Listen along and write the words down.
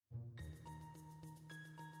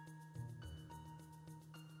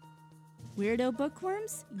Weirdo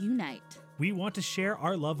bookworms, unite. We want to share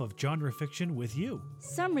our love of genre fiction with you.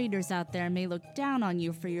 Some readers out there may look down on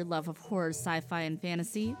you for your love of horror, sci-fi, and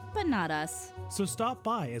fantasy, but not us. So stop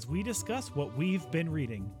by as we discuss what we've been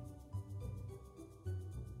reading.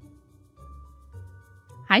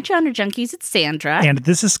 Hi, Genre Junkies, it's Sandra. And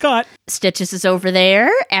this is Scott. Stitches is over there,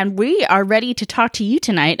 and we are ready to talk to you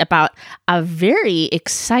tonight about a very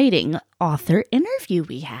exciting author interview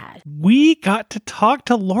we had. We got to talk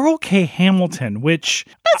to Laurell K. Hamilton, which...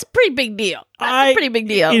 That's a pretty big deal. That's a pretty big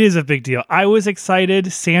deal. It is a big deal. I was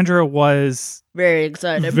excited. Sandra was... Very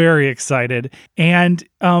excited. Very excited. And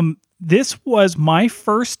this was my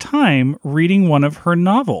first time reading one of her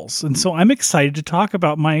novels. And so I'm excited to talk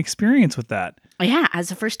about my experience with that. Yeah, as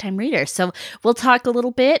a first-time reader. So we'll talk a little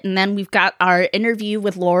bit, and then we've got our interview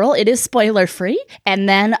with Laurell. It is spoiler-free, and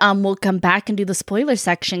then we'll come back and do the spoiler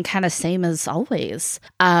section, kind of same as always.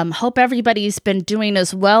 Hope everybody's been doing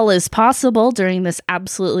as well as possible during this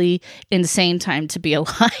absolutely insane time to be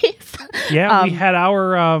alive. Yeah, we had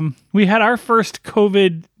our first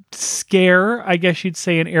COVID scare, I guess you'd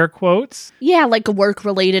say in air quotes. Yeah, like a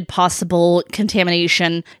work-related possible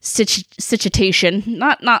contamination situation.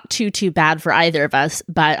 Not too bad for either of us,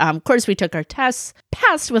 but of course we took our tests,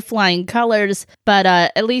 passed with flying colors, but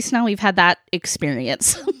at least now we've had that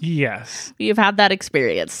experience. Yes. You've had that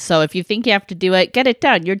experience. So if you think you have to do it, get it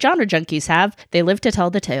done. Your genre junkies have. They live to tell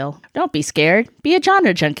the tale. Don't be scared. Be a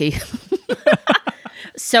genre junkie.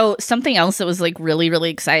 So something else that was like really, really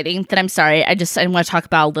exciting that I want to talk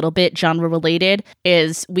about a little bit genre related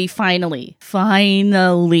is we finally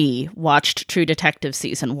watched True Detective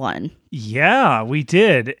season 1. Yeah, we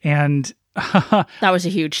did. And that was a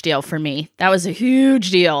huge deal for me. That was a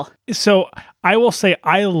huge deal. So I will say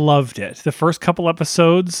I loved it. The first couple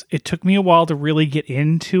episodes, it took me a while to really get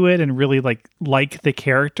into it and really like the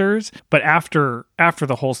characters. But after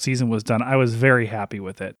the whole season was done, I was very happy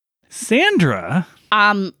with it. Sandra...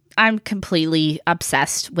 I'm completely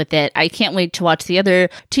obsessed with it. I can't wait to watch the other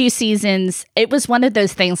 2 seasons. It was one of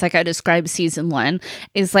those things, like I described season 1,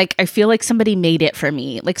 is like, I feel like somebody made it for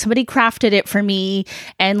me. Like somebody crafted it for me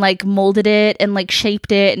and like molded it and like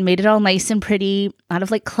shaped it and made it all nice and pretty out of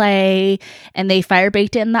like clay. And they fire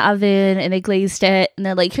baked it in the oven and they glazed it. And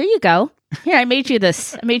they're like, here you go. Here, I made you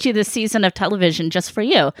this season of television just for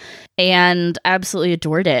you. And I absolutely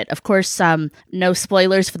adored it. Of course, no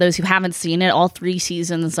spoilers for those who haven't seen it. All 3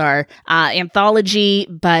 seasons are anthology,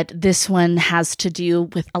 but this one has to do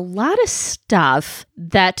with a lot of stuff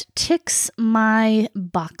that ticks my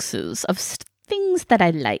boxes of things that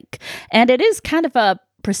I like. And it is kind of a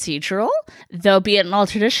procedural, though be it an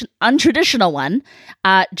untraditional one,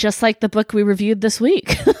 just like the book we reviewed this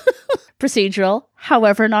week. Procedural,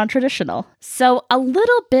 however non-traditional. So a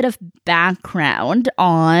little bit of background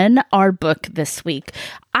on our book this week.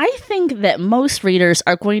 I think that most readers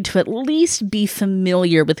are going to at least be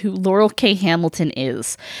familiar with who Laurell K. Hamilton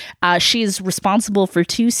is. She is responsible for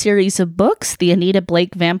 2 series of books, the Anita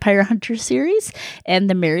Blake Vampire Hunter series and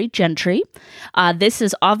the Mary Gentry. This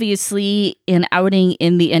is obviously an outing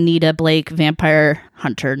in the Anita Blake Vampire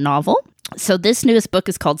Hunter novel. So this newest book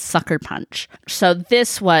is called Sucker Punch. So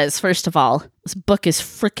this was, first of all, this book is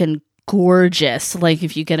freaking gorgeous. Like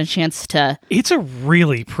if you get a chance to... It's a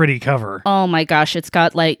really pretty cover. Oh my gosh. It's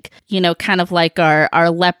got like, kind of like our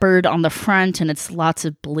leopard on the front, and it's lots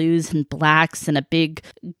of blues and blacks and a big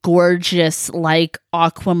gorgeous like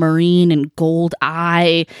aquamarine and gold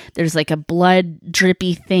eye. There's like a blood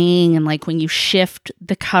drippy thing, and like when you shift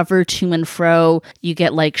the cover to and fro, you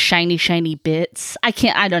get like shiny bits.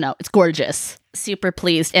 I don't know. It's gorgeous. Super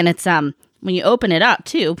pleased. And it's when you open it up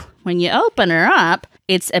too,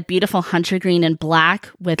 it's a beautiful hunter green and black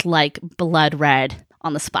with like blood red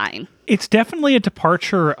on the spine. It's definitely a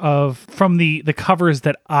departure from the covers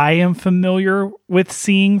that I am familiar with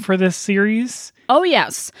seeing for this series. Oh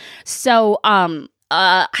yes. So I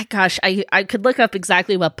could look up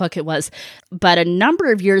exactly what book it was, but a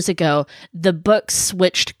number of years ago, the book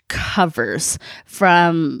switched covers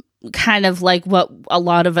from kind of like what a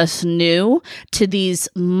lot of us knew to these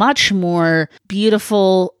much more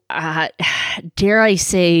beautiful, dare I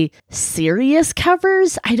say, serious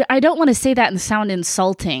covers. I don't want to say that and sound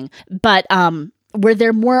insulting, but where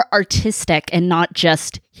they're more artistic and not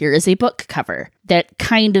just here is a book cover that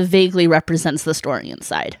kind of vaguely represents the story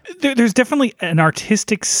inside. There's definitely an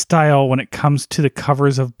artistic style when it comes to the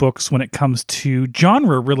covers of books, when it comes to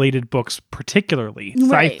genre-related books, particularly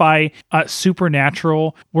Right. sci-fi,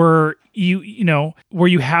 supernatural, where where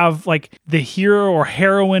you have like the hero or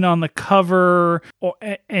heroine on the cover,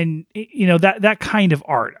 and that kind of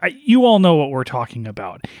art. You all know what we're talking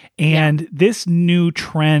about, and this new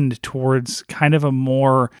trend towards kind of a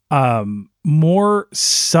more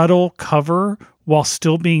subtle cover while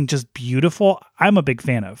still being just beautiful, I'm a big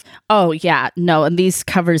fan of. Oh, yeah. No, and these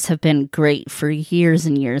covers have been great for years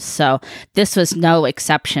and years, so this was no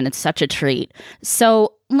exception. It's such a treat.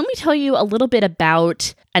 So let me tell you a little bit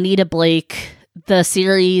about Anita Blake, the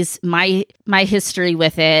series, my history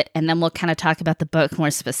with it, and then we'll kind of talk about the book more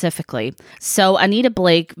specifically. So Anita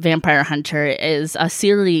Blake, Vampire Hunter, is a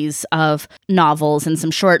series of novels and some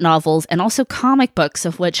short novels and also comic books,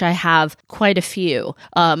 of which I have quite a few.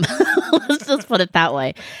 Let's just put it that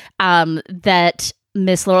way. That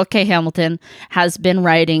Miss Laurell K. Hamilton has been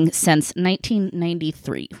writing since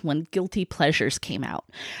 1993 when Guilty Pleasures came out.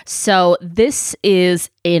 So this is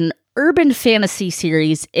an urban fantasy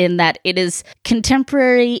series in that it is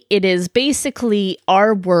contemporary. It is basically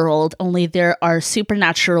our world, only there are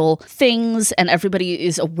supernatural things and everybody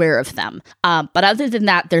is aware of them. But other than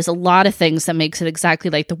that, there's a lot of things that makes it exactly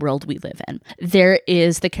like the world we live in. There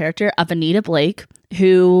is the character of Anita Blake,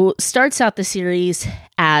 who starts out the series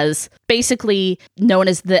as basically known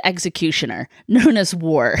as the executioner, known as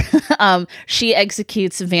War. She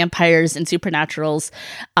executes vampires and supernaturals.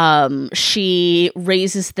 She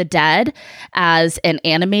raises the dead as an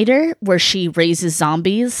animator, where she raises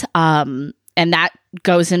zombies. And that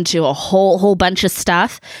goes into a whole bunch of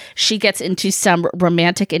stuff. She gets into some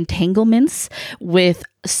romantic entanglements with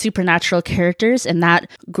supernatural characters, and that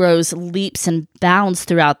grows leaps and bounds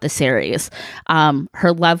throughout the series.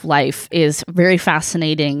 Her love life is very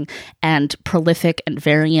fascinating and prolific and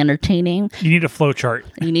very entertaining. You need a flowchart.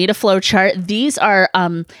 You need a flowchart. These are,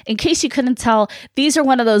 in case you couldn't tell, these are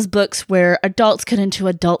one of those books where adults get into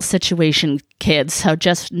adult situation kids, so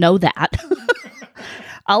just know that.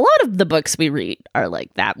 A lot of the books we read are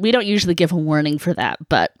like that. We don't usually give a warning for that,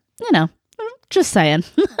 but, just saying.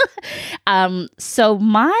 So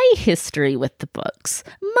my history with the books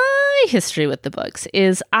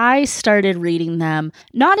is I started reading them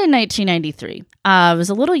not in 1993. I was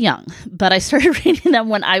a little young, but I started reading them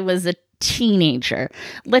when I was a teenager,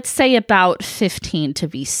 let's say about 15 to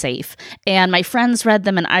be safe. And my friends read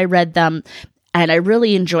them and I read them. And I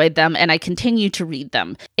really enjoyed them, and I continue to read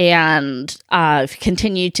them, and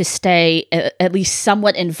continue to stay at least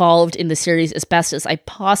somewhat involved in the series as best as I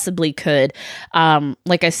possibly could.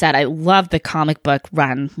 Like I said, I loved the comic book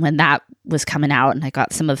run when that was coming out, and I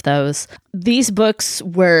got some of those. These books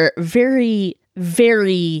were very,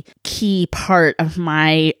 very key part of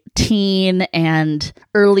my teen and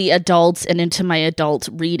early adults and into my adult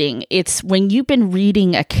reading. It's when you've been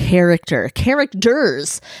reading a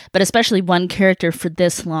characters, but especially one character for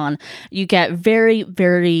this long, you get very,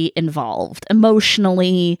 very involved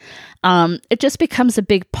emotionally. It just becomes a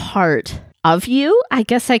big part of you, I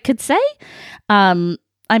guess I could say.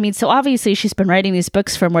 So obviously she's been writing these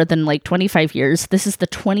books for more than 25 years. This is the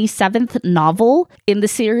 27th novel in the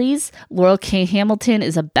series. Laurell K. Hamilton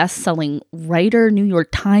is a best-selling writer, New York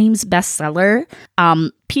Times bestseller.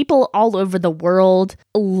 People all over the world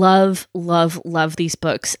love these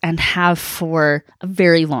books and have for a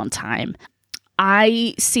very long time.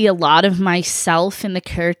 I see a lot of myself in the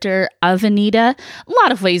character of Anita. A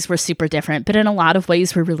lot of ways we're super different, but in a lot of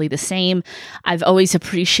ways we're really the same. I've always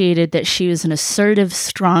appreciated that she was an assertive,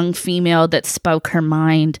 strong female that spoke her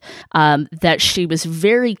mind, that she was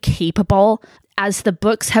very capable. As the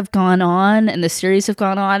books have gone on and the series have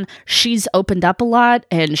gone on, she's opened up a lot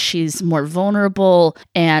and she's more vulnerable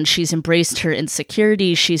and she's embraced her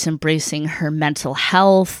insecurity. She's embracing her mental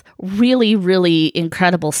health. Really, really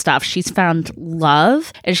incredible stuff. She's found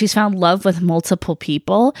love, and she's found love with multiple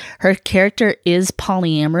people. Her character is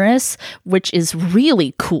polyamorous, which is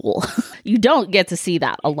really cool. You don't get to see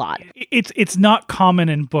that a lot. It's not common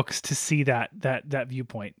in books to see that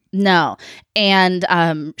viewpoint. No. And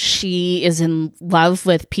she is in love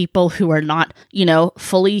with people who are not,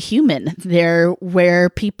 fully human. They're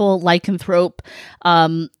where people lycanthrope,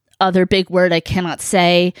 other big word I cannot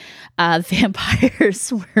say,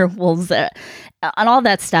 vampires, werewolves, and all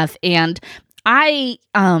that stuff. And I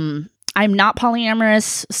I'm not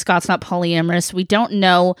polyamorous. Scott's not polyamorous. We don't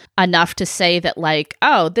know enough to say that, like,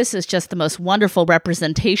 oh, this is just the most wonderful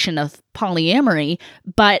representation of polyamory,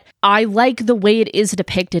 but I like the way it is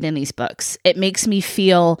depicted in these books. It makes me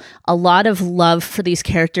feel a lot of love for these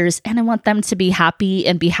characters, and I want them to be happy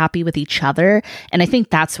and be happy with each other. And I think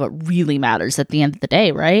that's what really matters at the end of the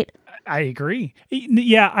day, right? I agree.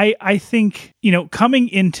 Yeah, I think, coming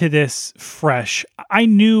into this fresh, I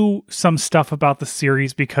knew some stuff about the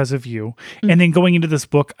series because of you. Mm-hmm. And then going into this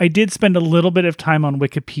book, I did spend a little bit of time on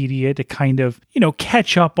Wikipedia to kind of,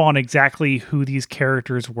 catch up on exactly who these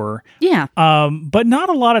characters were. Yeah. But not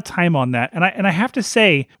a lot of time on that. And I have to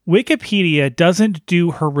say, Wikipedia doesn't do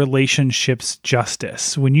her relationships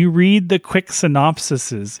justice. When you read the quick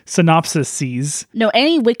synopsises. No,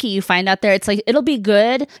 any wiki you find out there, it's like, it'll be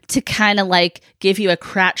good to kind of like give you a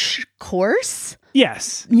crash course.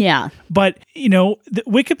 Yes. Yeah. But, the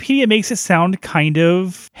Wikipedia makes it sound kind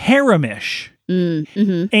of harem-ish.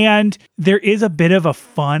 Mm-hmm. And there is a bit of a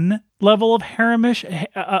fun level of harem-ish,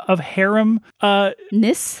 of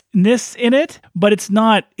harem-ness in it, but it's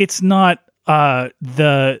not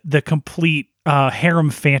the complete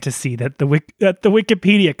harem fantasy that the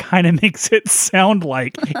Wikipedia kind of makes it sound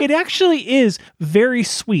like. It actually is very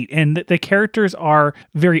sweet, and the characters are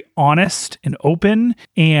very honest and open,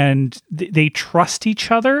 and they trust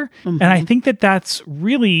each other. Mm-hmm. And I think that's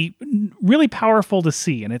really, really powerful to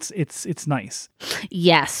see, and it's nice.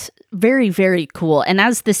 Yes, very, very cool. And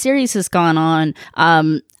as the series has gone on,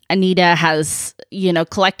 Anita has,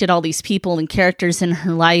 collected all these people and characters in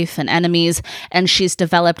her life and enemies, and she's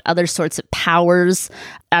developed other sorts of powers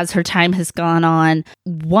as her time has gone on.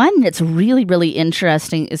 One that's really, really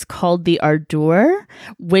interesting is called the Ardor,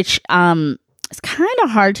 which is kind of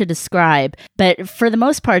hard to describe, but for the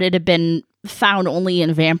most part, it had been found only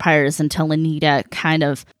in vampires until Anita kind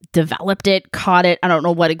of developed it, caught it. I don't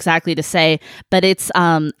know what exactly to say, but it's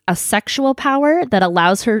a sexual power that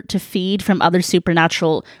allows her to feed from other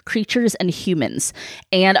supernatural creatures and humans.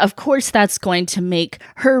 And of course, that's going to make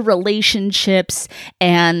her relationships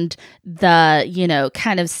and the,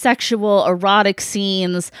 kind of sexual erotic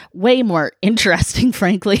scenes way more interesting,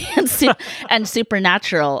 frankly, and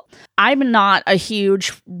supernatural. I'm not a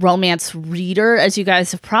huge romance reader, as you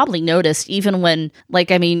guys have probably noticed, even when,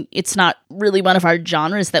 it's not really one of our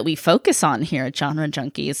genres that we focus on here at Genre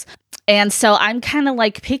Junkies. And so I'm kind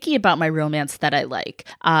of picky about my romance that I like.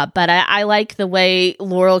 But I like the way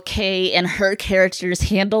Laurel K and her characters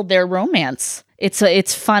handled their romance.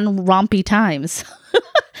 It's fun, rompy times.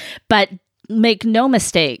 But make no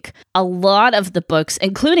mistake, a lot of the books,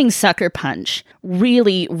 including Sucker Punch,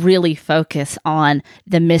 really, really focus on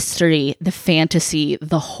the mystery, the fantasy,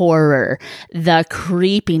 the horror, the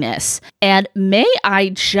creepiness. And may I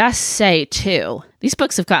just say, too, these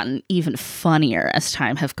books have gotten even funnier as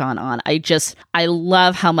time have gone on. I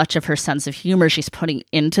love how much of her sense of humor she's putting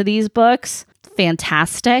into these books.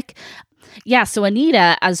 Fantastic. Yeah, so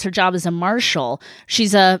Anita, as her job as a marshal,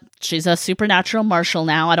 she's a supernatural marshal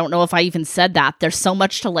now. I don't know if I even said that. There's so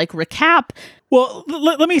much to recap. Well,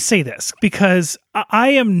 let me say this, because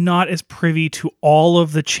I am not as privy to all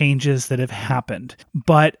of the changes that have happened.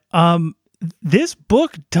 But this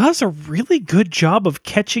book does a really good job of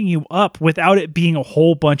catching you up without it being a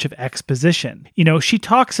whole bunch of exposition. She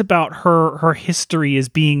talks about her history as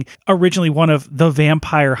being originally one of the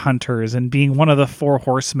vampire hunters and being one of the four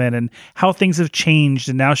horsemen, and how things have changed.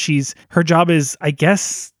 And now her job is, I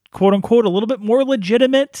guess, quote unquote, a little bit more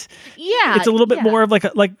legitimate. Yeah. It's a little bit more of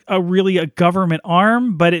a government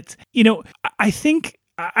arm, but it's, I think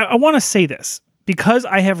I want to say this. Because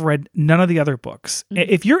I have read none of the other books,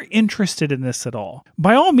 if you're interested in this at all,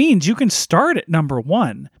 by all means, you can start at number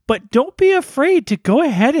 1, but don't be afraid to go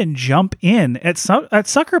ahead and jump in at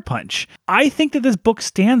Sucker Punch. I think that this book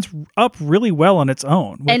stands up really well on its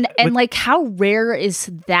own. And how rare is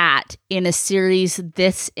that in a series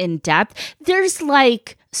this in-depth? There's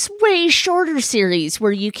way shorter series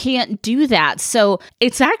where you can't do that. So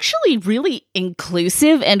it's actually really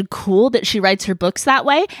inclusive and cool that she writes her books that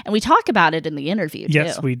way. And we talk about it in the interview, too.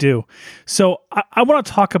 Yes, we do. So I want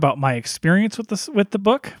to talk about my experience with the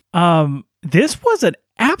book. This was an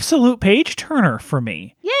absolute page turner for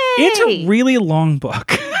me. Yay! It's a really long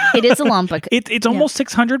book. It is a long book. It's almost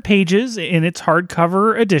 600 pages in its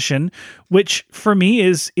hardcover edition, which for me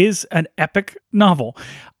is an epic novel.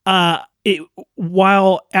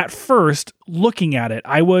 While at first looking at it,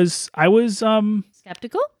 I was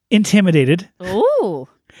skeptical, intimidated. Ooh.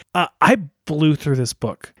 I blew through this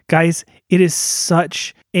book, guys. It is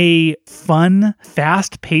such a fun,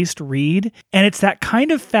 fast-paced read. And it's that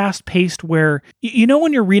kind of fast-paced where, you know,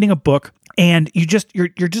 when you're reading a book and you're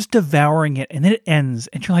just devouring it, and then it ends,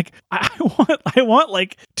 and you're like, I want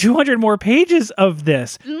like 200 more pages of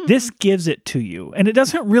this. This gives it to you, and it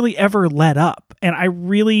doesn't really ever let up. And I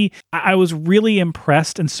was really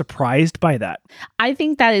impressed and surprised by that. I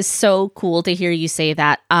think that is so cool to hear you say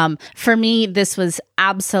that. For me, this was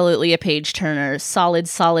absolutely a page turner, solid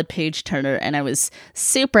page turner, and I was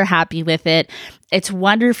super happy with it. It's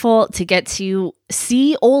wonderful to get to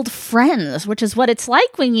see old friends, which is what it's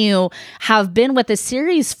like when you have been with a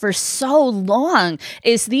series for so long,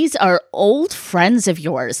 is these are old friends of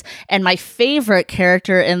yours. And my favorite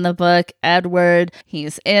character in the book, Edward,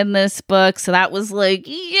 he's in this book. So that was like,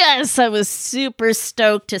 yes, I was super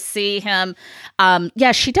stoked to see him.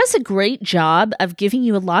 Yeah, she does a great job of giving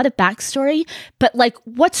you a lot of backstory, but like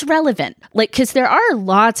what's relevant? Like, because there are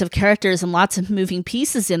lots of characters and lots of moving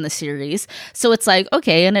pieces in the series. So it's like,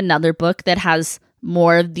 okay, in another book that has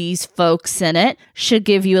more of these folks in it should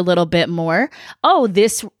give you a little bit more. Oh,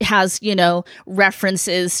 this has, you know,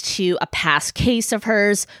 references to a past case of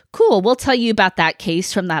hers. Cool. We'll tell you about that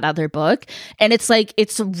case from that other book. And it's like,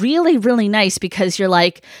 it's really, really nice because you're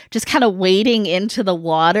like just kind of wading into the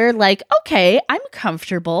water. Like, okay, I'm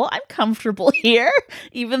comfortable here,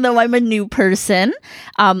 even though I'm a new person.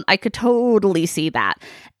 I could totally see that.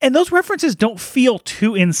 And those references don't feel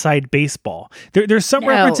too inside baseball. There's some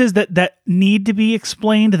references that need to be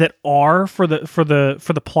explained that are for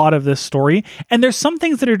the plot of this story, and there's some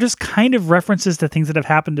things that are just kind of references to things that have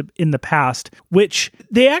happened in the past, which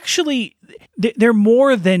they're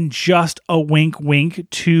more than just a wink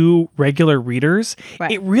to regular readers.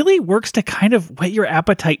 Right. It really works to kind of whet your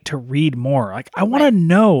appetite to read more. Like, I want to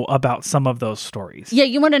know about some of those stories. Yeah,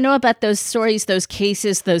 you want to know about those stories, those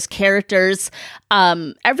cases, those characters.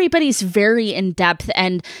 Everybody's very in depth,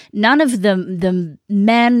 and none of the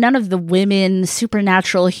men, none of the women,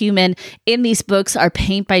 supernatural, human in these books are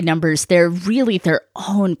paint by numbers. They're really their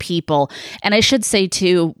own people. And I should say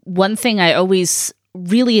too, one thing I always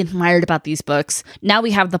really admired about these books. Now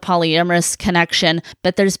we have the polyamorous connection,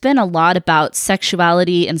 but there's been a lot about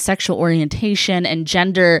sexuality and sexual orientation and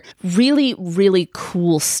gender, really, really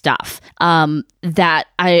cool stuff that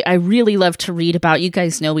I really love to read about. You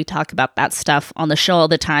guys know we talk about that stuff on the show all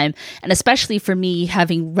the time. And especially for me,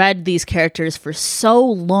 having read these characters for so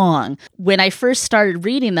long, when I first started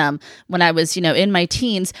reading them, when I was, in my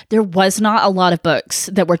teens, there was not a lot of books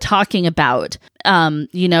that were talking about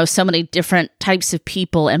so many different types of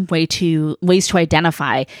people and ways to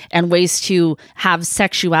identify and ways to have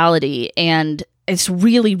sexuality. And it's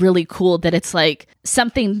really, really cool that it's like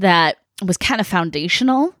something that was kind of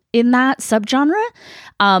foundational in that subgenre.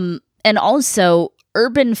 And also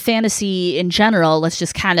urban fantasy in general, let's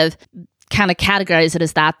just kind of categorize it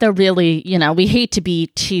as that. They're really, we hate to be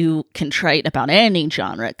too contrite about any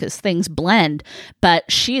genre because things blend,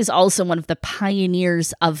 but she is also one of the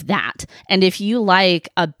pioneers of that. And if you like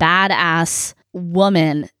a badass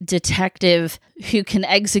woman detective who can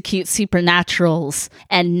execute supernaturals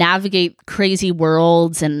and navigate crazy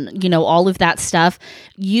worlds and all of that stuff,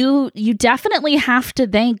 you definitely have to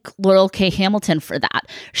thank Laurell K. Hamilton for that.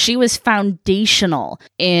 She was foundational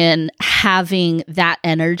in having that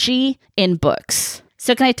energy in books.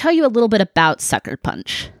 So can I tell you a little bit about Sucker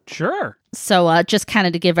Punch? Sure. So just kind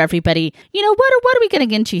of to give everybody, what are we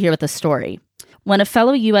getting into here with the story? When a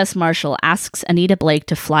fellow U.S. Marshal asks Anita Blake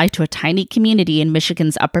to fly to a tiny community in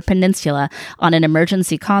Michigan's Upper Peninsula on an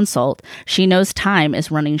emergency consult, she knows time is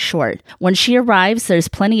running short. When she arrives, there's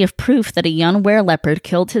plenty of proof that a young were-leopard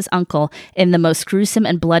killed his uncle in the most gruesome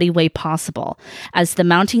and bloody way possible. As the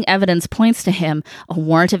mounting evidence points to him, a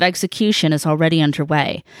warrant of execution is already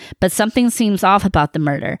underway. But something seems off about the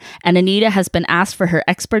murder, and Anita has been asked for her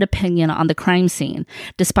expert opinion on the crime scene.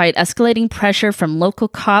 Despite escalating pressure from local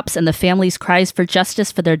cops and the family's cries for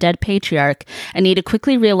justice for their dead patriarch, Anita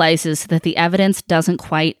quickly realizes that the evidence doesn't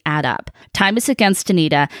quite add up. Time is against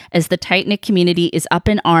Anita as the tight-knit community is up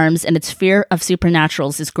in arms and its fear of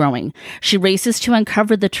supernaturals is growing. She races to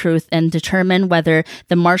uncover the truth and determine whether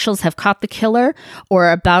the marshals have caught the killer or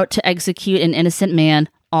are about to execute an innocent man,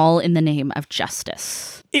 all in the name of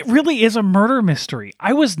justice. It really is a murder mystery.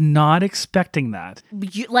 I was not expecting that.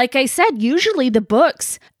 Like I said, usually the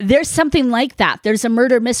books, there's something like that. There's a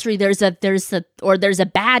murder mystery. There's a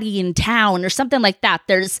baddie in town or something like that.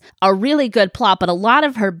 There's a really good plot, but a lot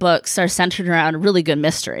of her books are centered around a really good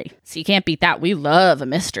mystery. So you can't beat that. We love a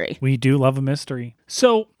mystery. We do love a mystery.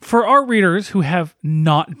 So for our readers who have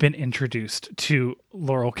not been introduced to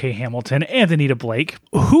Laurel K. Hamilton and Anita Blake.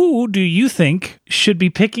 Who do you think should be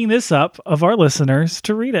picking this up of our listeners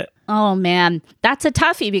to read it? Oh man, that's a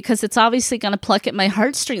toughie because it's obviously going to pluck at my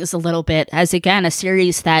heartstrings a little bit, as again, a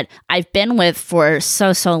series that I've been with for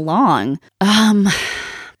so long.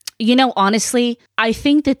 Honestly, I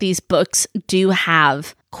think that these books do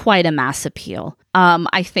have quite a mass appeal.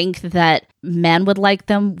 I think that men would like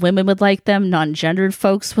them, women would like them, non-gendered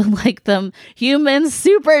folks would like them, humans,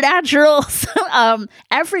 supernaturals,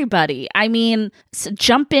 everybody. I mean, so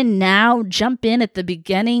jump in now, jump in at the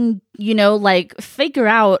beginning, figure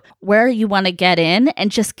out where you want to get in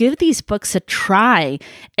and just give these books a try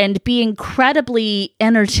and be incredibly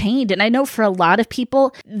entertained. And I know for a lot of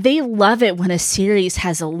people, they love it when a series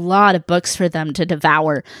has a lot of books for them to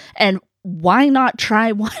devour. And why not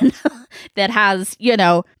try one that has,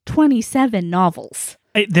 27 novels?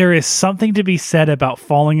 There is something to be said about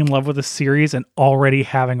falling in love with a series and already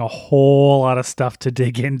having a whole lot of stuff to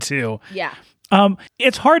dig into. Yeah.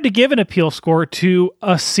 It's hard to give an appeal score to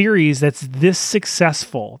a series that's this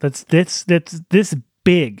successful, that's this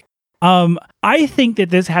big. I think that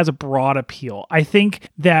this has a broad appeal. I think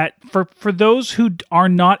that for those who are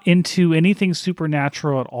not into anything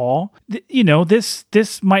supernatural at all,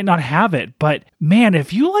 this might not have it. But man,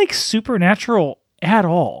 if you like supernatural at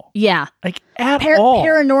all, yeah, like all,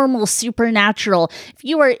 paranormal, supernatural. If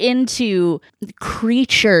you are into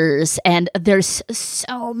creatures, and there's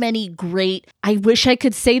so many great. I wish I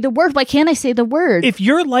could say the word. Why can't I say the word? If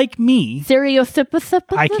you're like me,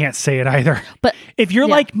 I can't say it either. But if you're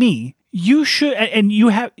like me, you should, and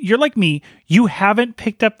you're like me, you haven't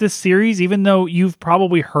picked up this series, even though you've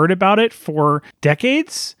probably heard about it for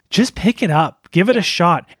decades. Just pick it up, give it a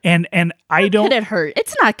shot. And I don't. Could it hurt?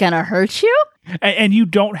 It's not gonna hurt you. And you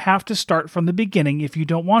don't have to start from the beginning if you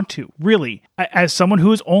don't want to. Really, as someone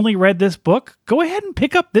who has only read this book, go ahead and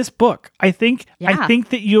pick up this book. I think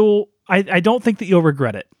that you'll. I don't think that you'll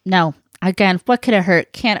regret it. No. Again, what could it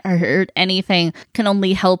hurt? Can't hurt anything. Can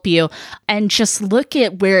only help you. And just look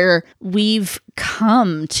at where we've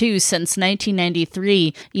come to since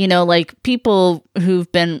 1993. People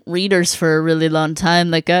who've been readers for a really long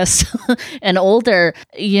time, like us, and older,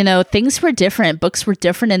 things were different. Books were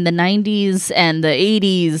different in the 90s and the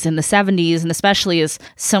 80s and the 70s. And especially as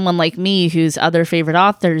someone like me, whose other favorite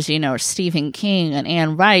authors, are Stephen King and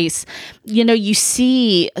Anne Rice, you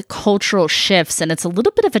see cultural shifts, and it's a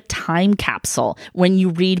little bit of a time capsule when you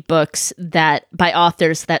read books that by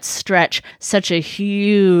authors that stretch such a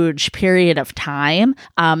huge period of time.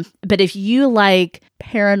 But if you like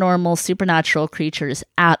paranormal, supernatural creatures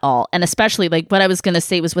at all, and especially like what I was going to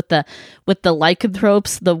say was with the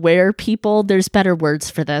lycanthropes, the were people, there's better words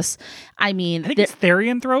for this. I think it's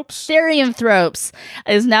therianthropes. Therianthropes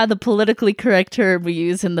is now the politically correct term we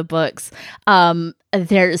use in the books.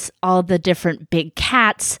 There's all the different big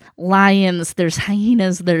cats, lions, there's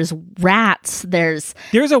hyenas, there's rats, there's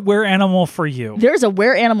a were animal for you. There's a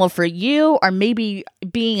were animal for you, or maybe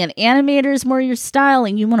being an animator is more your style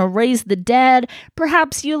and you want to raise the dead.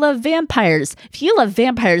 Perhaps you love vampires. If you love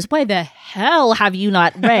vampires, why the hell have you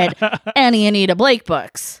not read any Anita Blake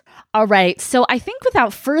books? All right, so I think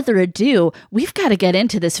without further ado, we've got to get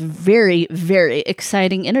into this very, very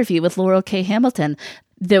exciting interview with Laurel K. Hamilton.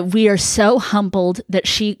 That we are so humbled that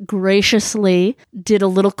she graciously did a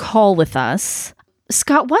little call with us.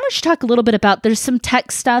 Scott, why don't you talk a little bit about, there's some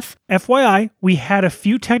tech stuff. FYI, we had a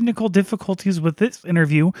few technical difficulties with this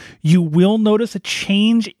interview. You will notice a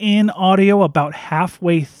change in audio about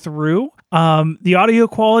halfway through. The audio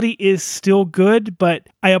quality is still good, but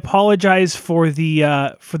I apologize for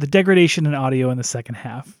the degradation in audio in the second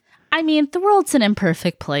half. The world's an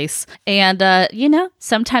imperfect place, and,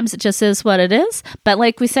 sometimes it just is what it is, but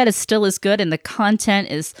like we said, it still is good, and the content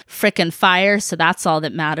is frickin' fire, so that's all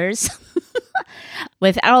that matters.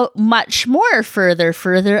 Without much more further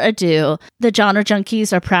ado, the Genre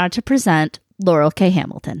Junkies are proud to present Laurel K.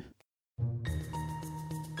 Hamilton.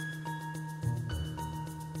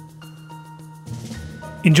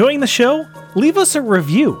 Enjoying the show? Leave us a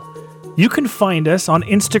review. You can find us on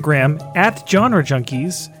Instagram at Genre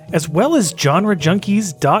Junkies, as well as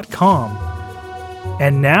genrejunkies.com.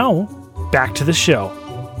 And now, back to the show.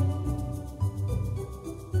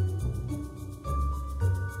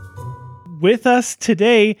 With us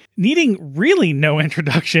today, needing really no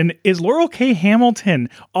introduction, is Laurel K. Hamilton,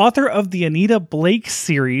 author of the Anita Blake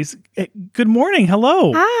series. Good morning.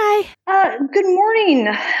 Hello. Hi. Good morning.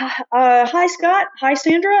 Hi, Scott. Hi,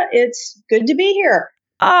 Sandra. It's good to be here.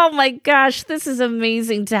 Oh my gosh, this is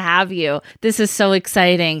amazing to have you. This is so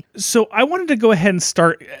exciting. So I wanted to go ahead and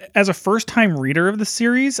start. As a first-time reader of the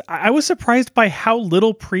series, I was surprised by how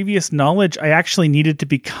little previous knowledge I actually needed to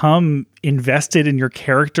become invested in your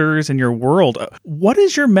characters and your world. What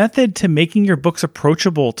is your method to making your books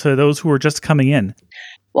approachable to those who are just coming in?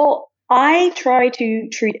 Well, I try to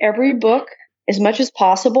treat every book as much as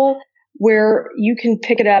possible where you can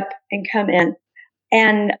pick it up and come in.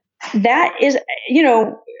 And that is,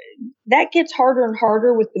 that gets harder and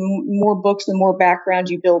harder with the more books, the more background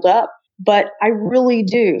you build up. But I really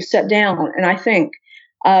do sit down and I think,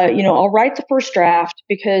 I'll write the first draft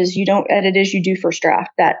because you don't edit as you do first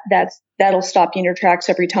draft. That'll stop you in your tracks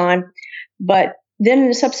every time. But then in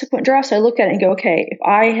the subsequent drafts, I look at it and go, okay, if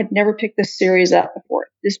I had never picked this series up before,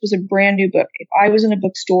 this was a brand new book. If I was in a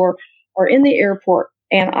bookstore or in the airport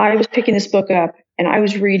and I was picking this book up and I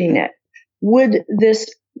was reading it, would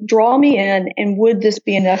this draw me in and would this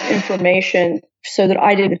be enough information so that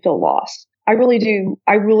I didn't feel lost? I really do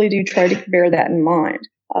try to bear that in mind.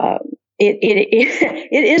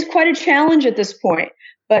 It is quite a challenge at this point,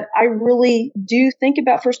 but I really do think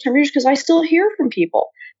about first time readers because I still hear from people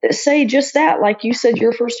that say just that, like you said,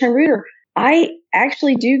 you're a first time reader. I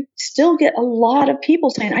actually do still get a lot of people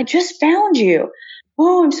saying, I just found you.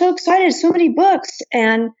 Oh, I'm so excited. So many books.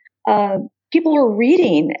 And, people are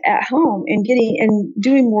reading at home and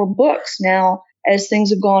doing more books now as things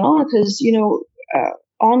have gone on because,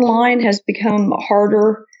 online has become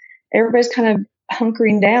harder. Everybody's kind of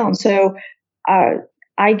hunkering down. So,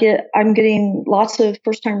 I'm getting lots of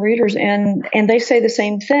first time readers and they say the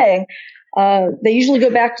same thing. They usually go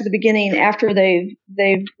back to the beginning after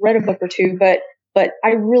they've read a book or two, but I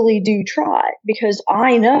really do try because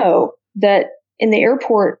I know that in the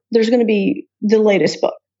airport, there's going to be the latest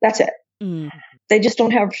book. That's it. Mm. They just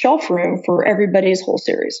don't have shelf room for everybody's whole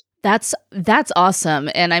series. That's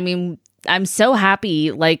awesome. And I mean, I'm so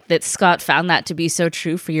happy that Scott found that to be so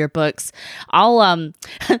true for your books. I'll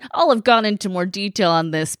have gone into more detail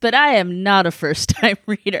on this, but I am not a first-time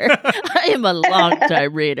reader. I am a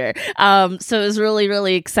long-time reader. So it was really,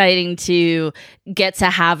 really exciting to get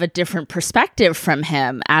to have a different perspective from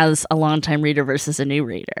him as a long-time reader versus a new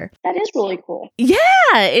reader. That is really cool. Yeah,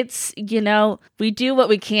 it's, we do what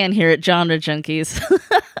we can here at Genre Junkies.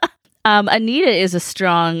 Anita is a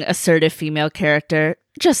strong, assertive female character,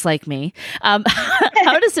 just like me.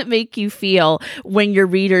 How does it make you feel when your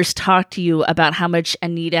readers talk to you about how much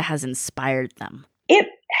Anita has inspired them?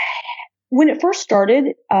 When it first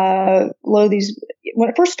started, when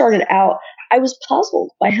it first started out, I was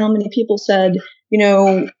puzzled by how many people said,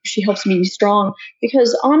 she helps me be strong.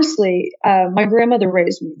 Because honestly, my grandmother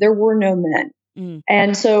raised me. There were no men. Mm.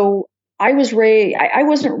 And so I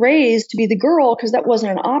wasn't raised to be the girl because that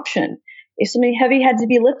wasn't an option. If something heavy had to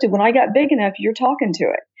be lifted, when I got big enough, you're talking to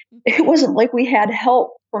it. It wasn't like we had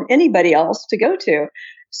help from anybody else to go to.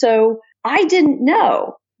 So I didn't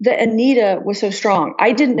know that Anita was so strong.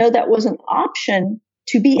 I didn't know that was an option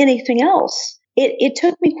to be anything else. It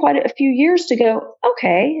took me quite a few years to go,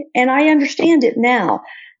 okay, and I understand it now.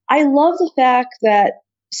 I love the fact that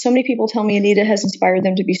so many people tell me Anita has inspired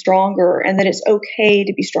them to be stronger and that it's okay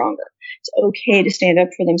to be stronger. It's okay to stand up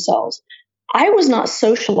for themselves. I was not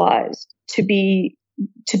socialized to be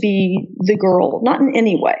the girl, not in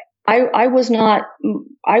any way. I was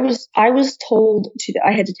told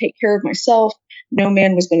I had to take care of myself. No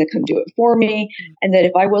man was going to come do it for me. And that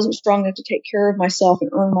if I wasn't strong enough to take care of myself and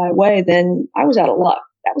earn my way, then I was out of luck.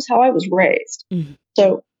 That was how I was raised. Mm-hmm.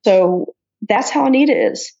 So that's how Anita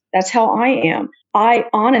is. That's how I am. I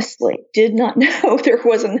honestly did not know there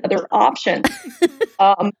was another option.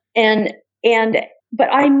 But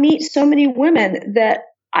I meet so many women that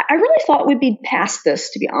I really thought we'd be past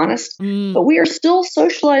this, to be honest. Mm. But we are still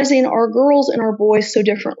socializing our girls and our boys so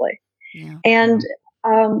differently. Yeah. And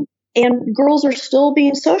girls are still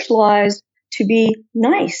being socialized to be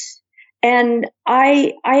nice. And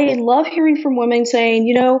I love hearing from women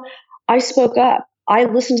saying, I spoke up. I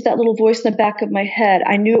listened to that little voice in the back of my head.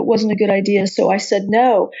 I knew it wasn't a good idea, so I said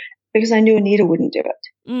no because I knew Anita wouldn't do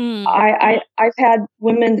it. Mm. I've had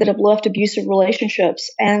women that have left abusive relationships,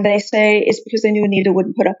 and they say it's because they knew Anita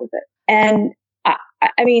wouldn't put up with it. And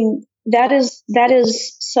I mean, that is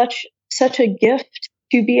such a gift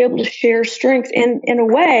to be able to share strength. And in a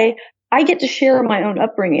way, I get to share my own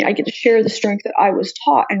upbringing. I get to share the strength that I was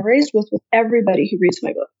taught and raised with everybody who reads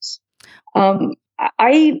my books.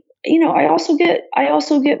 I also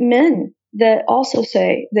get men that also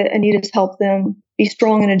say that Anita's helped them be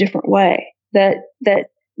strong in a different way, that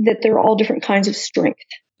they're all different kinds of strength.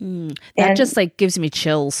 That just gives me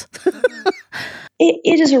chills.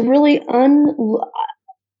 It is a really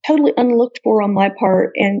totally unlooked for on my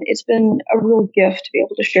part. And it's been a real gift to be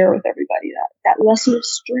able to share with everybody that lesson of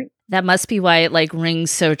strength. That must be why it like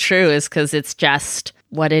rings so true, is because it's just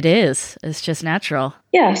what it is. It's just natural.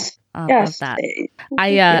 Yes. I yes. love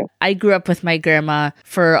that. I grew up with my grandma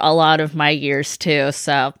for a lot of my years too.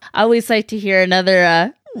 So I always like to hear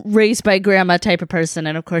another raised by grandma type of person.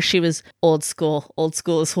 And of course she was old school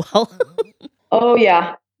as well. Oh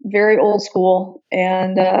yeah. Very old school.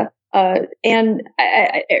 And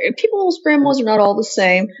people's grandmas are not all the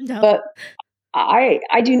same, No. but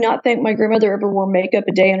I do not think my grandmother ever wore makeup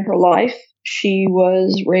a day in her life. She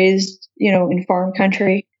was raised, in farm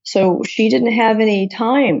country. So she didn't have any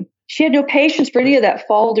time. She had no patience for any of that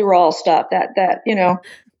falderall stuff.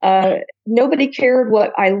 Nobody cared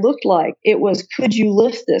what I looked like. It was, could you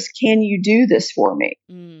lift this? Can you do this for me?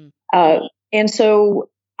 Mm. And so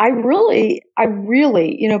I really,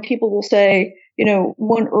 people will say,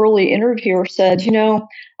 one early interviewer said,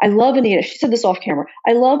 I love Anita. She said this off camera.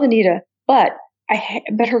 I love Anita, but I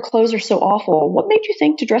bet her clothes are so awful. What made you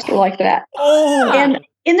think to dress her like that? Oh. And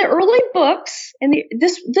in the early books, and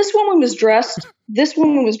this woman was dressed. This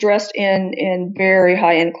woman was dressed in very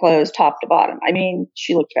high end clothes, top to bottom. I mean,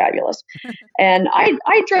 she looked fabulous. And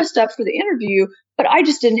I dressed up for the interview, but I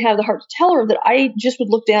just didn't have the heart to tell her that I just would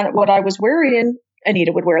look down at what I was wearing and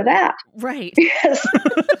Anita would wear that. Right. Because,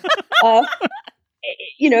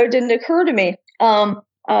 it didn't occur to me.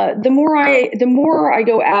 The more I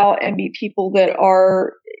go out and meet people that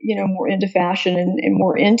are, more into fashion and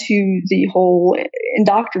more into the whole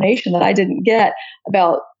indoctrination that I didn't get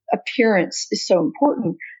about appearance is so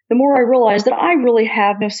important, the more I realize that I really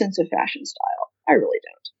have no sense of fashion style. I really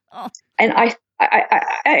don't. Oh. And I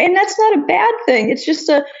and that's not a bad thing. It's just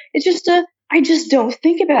I just don't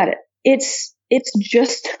think about it. It's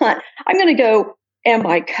just not. I'm going to go, am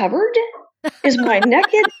I covered? Is my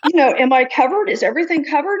naked? Am I covered? Is everything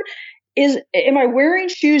covered? Am I wearing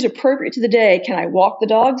shoes appropriate to the day? Can I walk the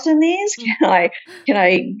dogs in these? Can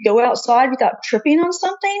I go outside without tripping on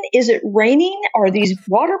something? Is it raining? Are these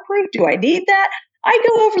waterproof? Do I need that? I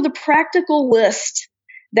go over the practical list.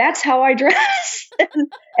 That's how I dress.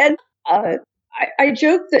 and I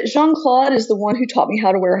joke that Jean-Claude is the one who taught me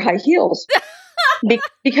how to wear high heels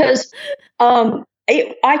because I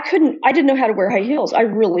didn't know how to wear high heels. I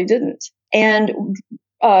really didn't. And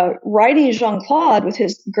writing Jean-Claude with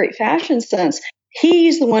his great fashion sense,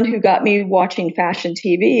 he's the one who got me watching fashion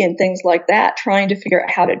TV and things like that, trying to figure out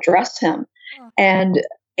how to dress him. And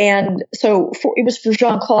so it was for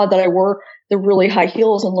Jean-Claude that I wore the really high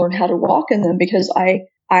heels and learned how to walk in them because I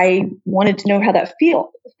wanted to know how that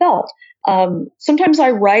felt. Sometimes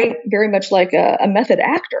I write very much like a method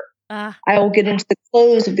actor. I will get into the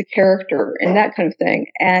clothes of the character and that kind of thing.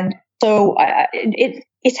 And so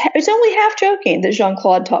it's only half joking that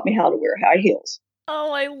Jean-Claude taught me how to wear high heels.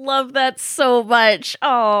 Oh, I love that so much.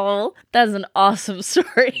 Oh, that's an awesome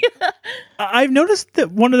story. I've noticed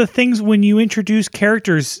that one of the things when you introduce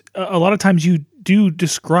characters, a lot of times you do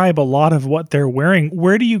describe a lot of what they're wearing.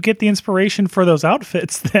 Where do you get the inspiration for those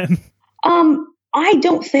outfits then? I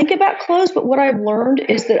don't think about clothes, but what I've learned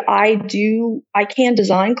is that I can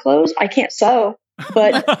design clothes. I can't sew,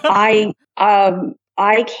 but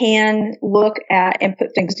I can look at and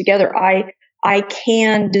put things together. I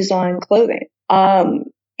can design clothing.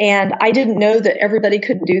 And I didn't know that everybody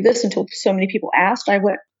couldn't do this until so many people asked. I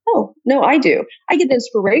went, oh, no, I do. I get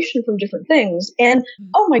inspiration from different things. And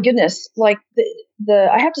oh my goodness, like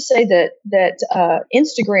I have to say that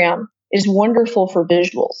Instagram is wonderful for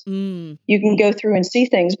visuals. You can go through and see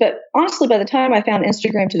things. But honestly, by the time I found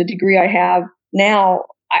Instagram to the degree I have now,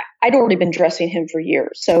 I'd already been dressing him for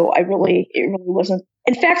years. So it really wasn't.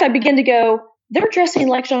 In fact, I began to go, they're dressing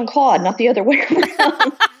like Jean-Claude, not the other way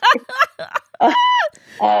around.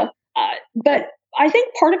 But I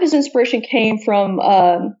think part of his inspiration came from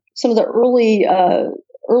some of the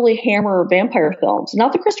early Hammer vampire films,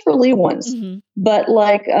 not the Christopher Lee ones, but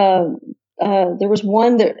like there was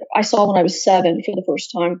one that I saw when I was 7 for the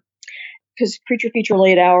first time because Creature Feature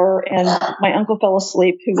late hour, and my uncle fell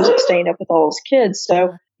asleep who was staying up with all his kids.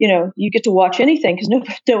 So you get to watch anything because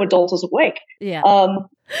no adult is awake. Yeah.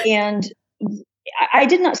 And I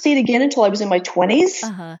did not see it again until I was in my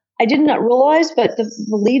 20s. I did not realize, but the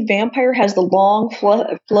lead vampire has the long,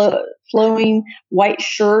 flowing white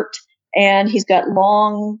shirt, and he's got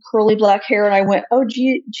long, curly black hair. And I went, oh,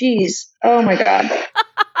 geez. Oh, my God.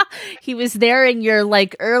 He was there in your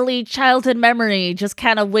like early childhood memory, just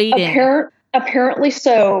kind of waiting. Apparently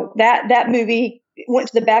so. That movie went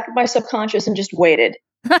to the back of my subconscious and just waited.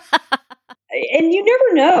 And you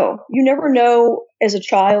never know. You never know as a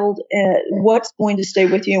child what's going to stay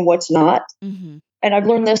with you and what's not. and I've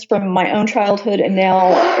learned this from my own childhood and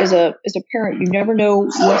now as a parent, you never know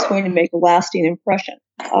what's going to make a lasting impression.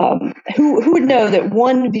 Who would know that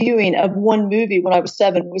one viewing of one movie when I was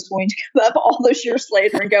 7 was going to come up all those years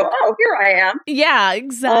later and go, oh, here I am. Yeah,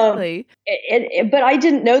 exactly. But I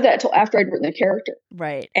didn't know that until after I'd written the character.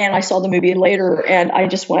 Right. And I saw the movie later and I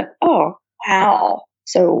just went, oh, wow.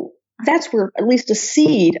 So that's where at least a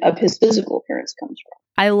seed of his physical appearance comes from.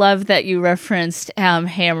 I love that you referenced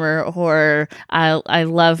Hammer horror. I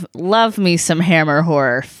love me some Hammer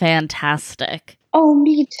horror. Fantastic. Oh,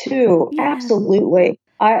 me too. Yeah. Absolutely.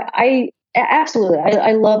 I absolutely.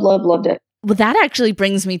 I loved it. Well, that actually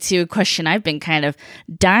brings me to a question I've been kind of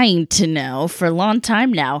dying to know for a long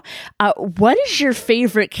time now. What is your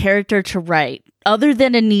favorite character to write, other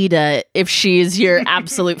than Anita, if she is your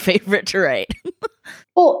absolute favorite to write?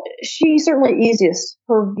 Well, she's certainly easiest.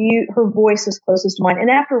 Her voice is closest to mine.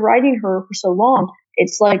 And after writing her for so long,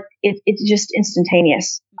 it's like it's just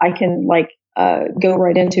instantaneous. I can go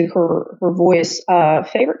right into her voice.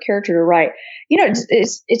 Favorite character to write,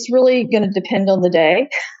 it's really going to depend on the day.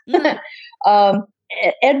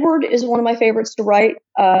 Edward is one of my favorites to write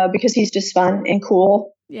because he's just fun and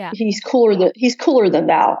cool. Yeah, he's cooler than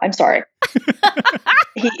thou. I'm sorry.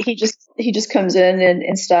 he just comes in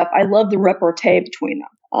and stuff. I love the repartee between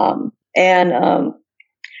them.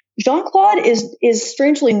 Jean-Claude is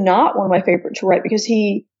strangely not one of my favorite to write because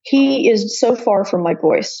he is so far from my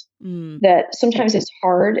voice that sometimes it's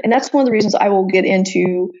hard. And that's one of the reasons I will get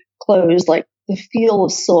into clothes, like the feel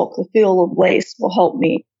of silk, the feel of lace will help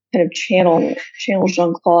me kind of channel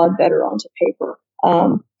Jean-Claude better onto paper.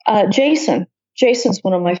 Jason's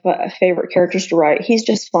one of my favorite characters to write. He's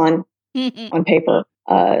just fun on paper.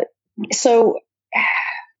 So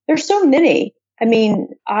there's so many. I mean,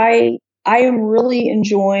 I am really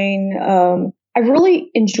enjoying, I really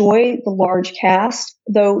enjoy the large cast,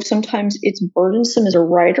 though sometimes it's burdensome as a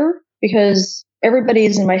writer because everybody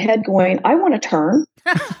is in my head going, I want a turn.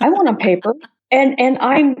 I want a paper. And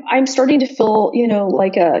I'm starting to feel,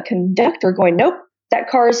 like a conductor going, nope, that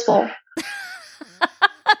car is full.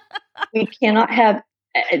 We cannot have.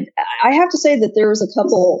 I have to say that there was a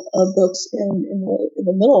couple of books in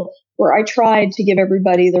the middle where I tried to give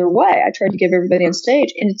everybody their way. I tried to give everybody on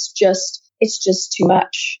stage, and it's just too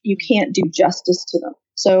much. You can't do justice to them.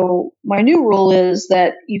 So my new rule is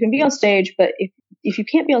that you can be on stage, but if you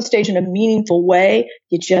can't be on stage in a meaningful way,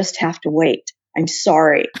 you just have to wait. I'm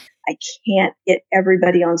sorry. I can't get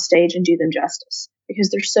everybody on stage and do them justice because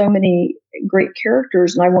there's so many great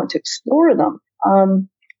characters and I want to explore them.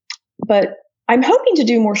 But I'm hoping to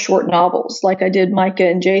do more short novels like I did Micah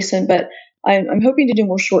and Jason, but I'm hoping to do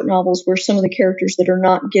more short novels where some of the characters that are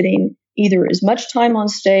not getting either as much time on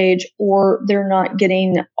stage or they're not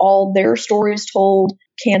getting all their stories told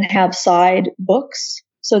can have side books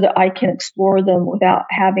so that I can explore them without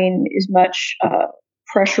having as much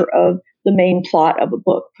pressure of the main plot of a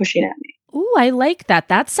book pushing at me. Ooh, I like that.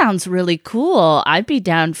 That sounds really cool. I'd be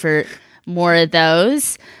down for more of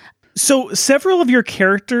those. So several of your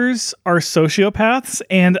characters are sociopaths,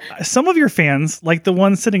 and some of your fans, like the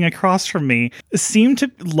one sitting across from me, seem to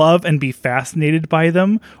love and be fascinated by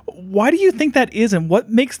them. Why do you think that is, and what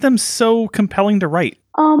makes them so compelling to write?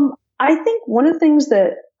 I think one of the things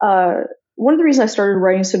that one of the reasons I started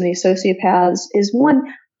writing so many sociopaths is one,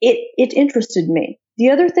 it interested me.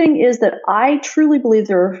 The other thing is that I truly believe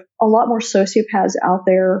there are a lot more sociopaths out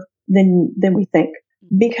there than we think,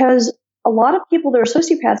 because a lot of people that are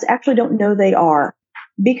sociopaths actually don't know they are,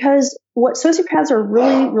 because what sociopaths are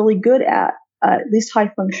really, really good at least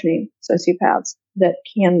high functioning sociopaths that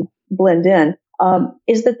can blend in,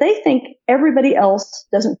 is that they think everybody else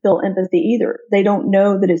doesn't feel empathy either. They don't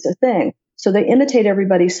know that it's a thing. So they imitate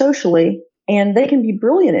everybody socially, and they can be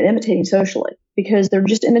brilliant at imitating socially because they're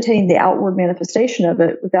just imitating the outward manifestation of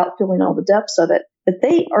it without feeling all the depths of it. But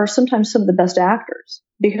they are sometimes some of the best actors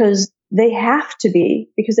because they have to be,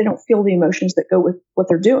 because they don't feel the emotions that go with what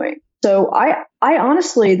they're doing. So I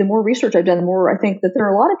honestly, the more research I've done, the more I think that there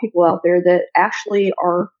are a lot of people out there that actually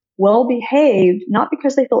are well behaved, not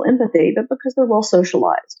because they feel empathy, but because they're well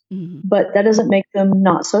socialized. Mm-hmm. But that doesn't make them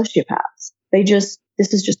not sociopaths. This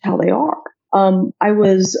is just how they are. I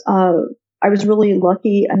was really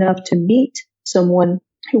lucky enough to meet someone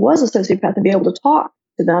who was a sociopath and be able to talk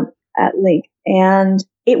to them at length. And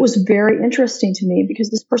it was very interesting to me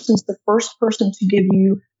because this person's the first person to give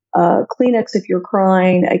you Kleenex if you're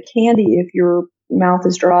crying, a candy if your mouth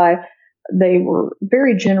is dry. They were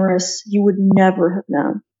very generous. You would never have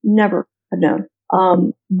known.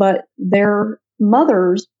 But their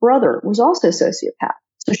mother's brother was also a sociopath.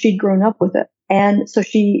 So she'd grown up with it. And so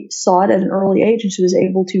she saw it at an early age and she was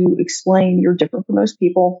able to explain, you're different from most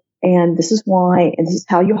people. and this is why, and this is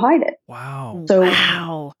how you hide it. Wow. So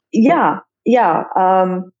wow. yeah.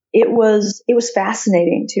 It was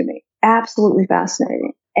fascinating to me, absolutely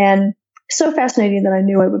fascinating, and so fascinating that I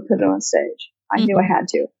knew I would put it on stage. I knew I had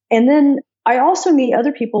to. And then I also meet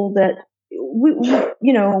other people that we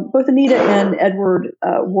both Anita and Edward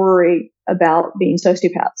worry about being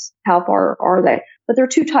sociopaths. How far are they? But there are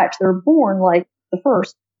two types. They're born like the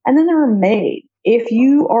first, and then they're made. If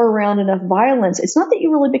you are around enough violence, it's not that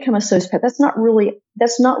you really become a sociopath. That's not really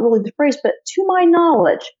the phrase. But to my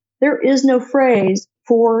knowledge, there is no phrase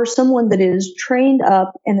for someone that is trained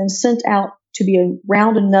up and then sent out to be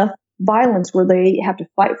around enough violence where they have to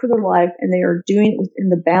fight for their life and they are doing it within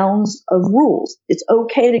the bounds of rules. It's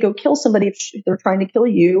okay to go kill somebody if they're trying to kill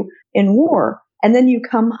you in war. And then you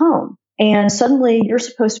come home and suddenly you're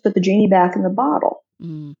supposed to put the genie back in the bottle.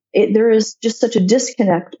 There is just such a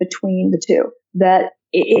disconnect between the two that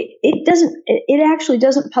it actually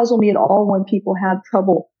doesn't puzzle me at all when people have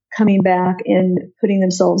trouble coming back and putting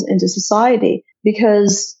themselves into society,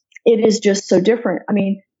 because it is just so different. I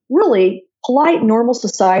mean, really, polite, normal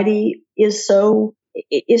society is so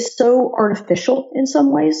artificial in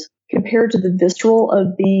some ways compared to the visceral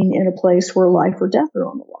of being in a place where life or death are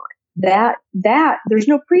on the line. That there's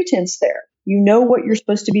no pretense there. You know what you're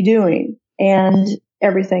supposed to be doing and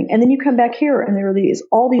everything. And then you come back here and there are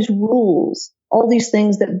all these rules, all these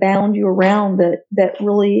things that bound you around that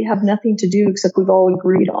really have nothing to do except we've all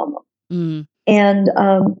agreed on them. And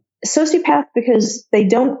sociopath, because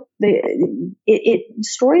it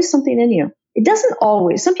destroys something in you. It doesn't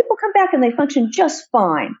always. Some people come back and they function just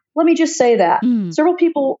fine. Let me just say that. Several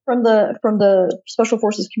people from the Special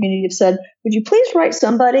Forces community have said, would you please write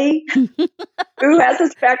somebody who has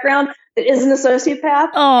this background that isn't a sociopath?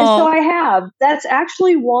 And so I have. That's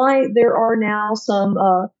actually why there are now some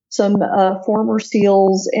former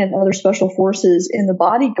SEALs and other Special Forces in the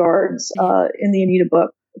bodyguards in the Anita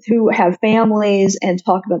book, who have families and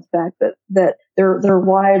talk about the fact that their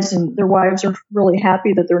wives are really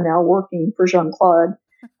happy that they're now working for Jean-Claude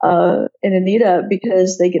and Anita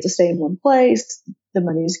because they get to stay in one place, the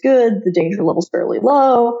money's good, the danger level's fairly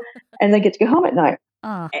low, and they get to go home at night.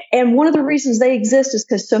 And one of the reasons they exist is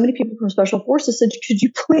because so many people from Special Forces said, could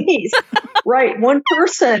you please write one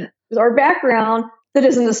person with our background that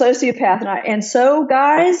isn't a sociopath? And so,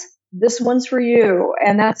 guys, this one's for you.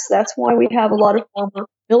 And that's why we have a lot of former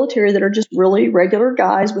military that are just really regular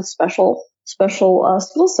guys with special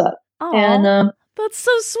skill set. And that's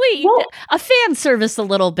so sweet. Well, a fan service a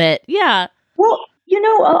little bit. Yeah. Well,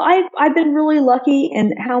 I've been really lucky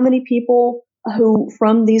in how many people who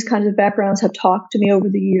from these kinds of backgrounds have talked to me over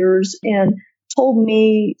the years and told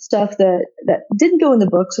me stuff that didn't go in the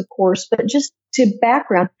books, of course, but just to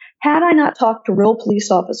background. Had I not talked to real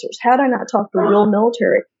police officers, had I not talked to real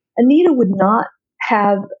military, Anita would not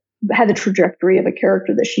have had the trajectory of a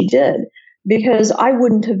character that she did, because I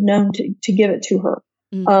wouldn't have known to give it to her.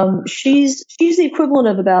 She's the equivalent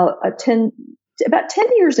of about 10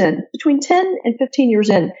 years in, between 10 and 15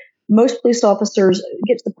 years in. Most police officers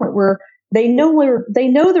get to the point where they know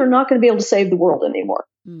they're not going to be able to save the world anymore.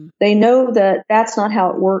 They know that that's not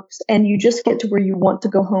how it works, and you just get to where you want to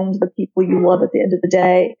go home to the people you love at the end of the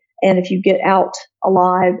day. And if you get out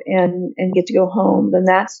alive and get to go home, then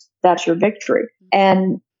that's your victory.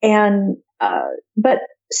 But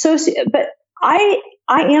I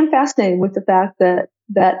am fascinated with the fact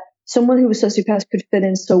that someone who was sociopath could fit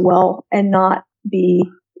in so well and not be,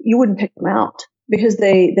 you wouldn't pick them out because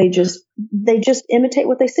they just imitate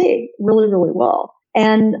what they see really, really well.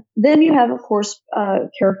 And then you have, of course,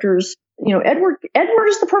 characters, Edward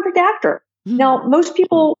is the perfect actor. Now, most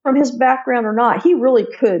people from his background or not, he really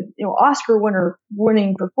could, Oscar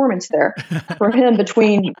winning performance there for him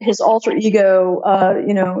between his alter ego,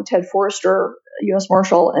 Ted Forrester, U.S.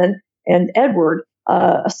 Marshal, and Edward,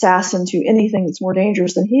 assassin to anything that's more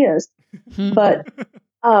dangerous than he is. But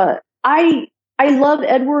I love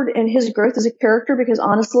Edward and his growth as a character because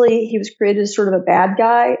honestly, he was created as sort of a bad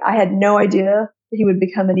guy. I had no idea that he would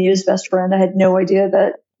become Anita's best friend. I had no idea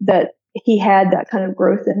that he had that kind of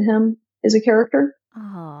growth in him as a character.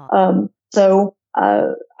 So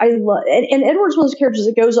I love, and Edward's one of those characters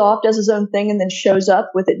that goes off, does his own thing, and then shows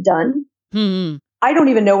up with it done. I don't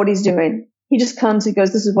even know what he's doing. He just comes and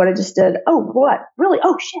goes, "This is what I just did." Oh, what? Really?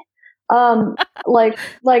 Oh, shit.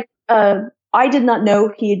 I did not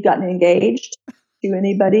know he had gotten engaged to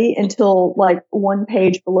anybody until like one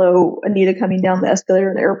page below Anita coming down the escalator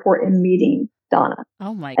in the airport and meeting Donna.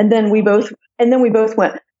 Oh my! And then we both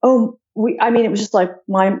went, oh. It was just like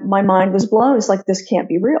my mind was blown. It's like, this can't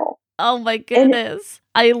be real. Oh my goodness.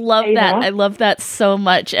 I love that. I love that so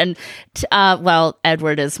much. And, well,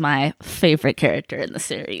 Edward is my favorite character in the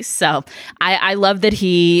series. So I love that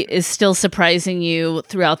he is still surprising you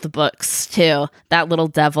throughout the books, too. That little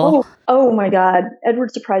devil. Oh my God.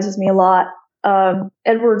 Edward surprises me a lot.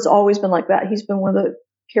 Edward's always been like that. He's been one of the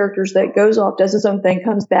characters that goes off, does his own thing,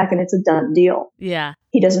 comes back, and it's a done deal. Yeah.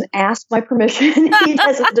 He doesn't ask my permission. He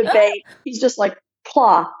doesn't debate. He's just like,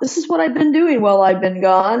 plah, this is what I've been doing while I've been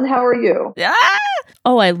gone. How are you?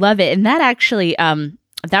 Oh, I love it. And that actually,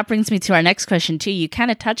 that brings me to our next question too. You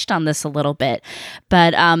kind of touched on this a little bit,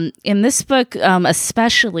 but in this book,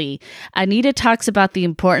 especially, Anita talks about the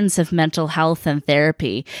importance of mental health and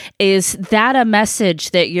therapy. Is that a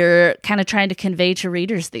message that you're kind of trying to convey to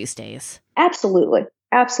readers these days? Absolutely.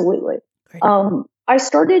 Great. It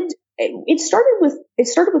started with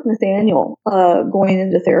Nathaniel going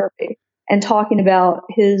into therapy and talking about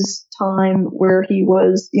his time where he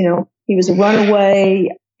was a runaway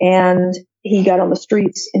and he got on the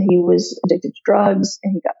streets and he was addicted to drugs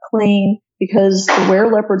and he got clean because the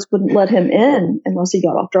were-leopards wouldn't let him in unless he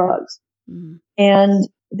got off drugs. Mm. And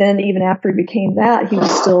then even after he became that, he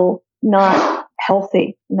was still not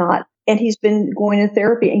healthy, and he's been going to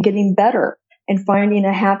therapy and getting better and finding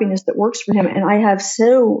a happiness that works for him. And I have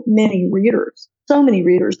so many readers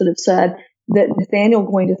that have said that Nathaniel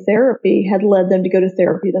going to therapy had led them to go to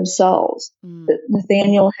therapy themselves. Mm. That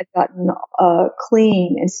Nathaniel had gotten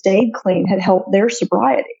clean and stayed clean had helped their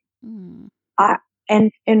sobriety. Mm.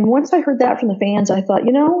 And once I heard that from the fans, I thought,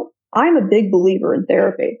 I'm a big believer in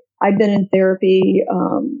therapy. I've been in therapy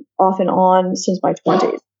off and on since my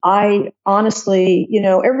 20s. I honestly,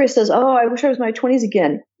 everybody says, oh, I wish I was in my 20s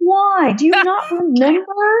again. Why? Do you not remember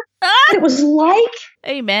what it was like?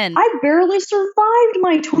 Amen. I barely survived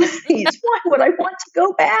my 20s. Why would I want to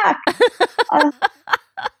go back?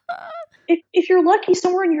 If you're lucky,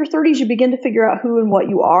 somewhere in your 30s, you begin to figure out who and what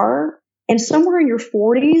you are. And somewhere in your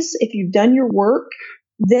 40s, if you've done your work,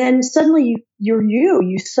 then suddenly you're you.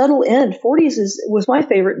 You settle in. 40s was my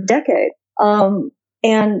favorite decade.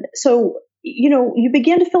 And so, you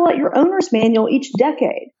begin to fill out your owner's manual each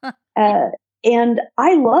decade. And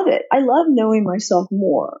I love it. I love knowing myself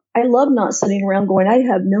more. I love not sitting around going, I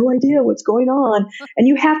have no idea what's going on. And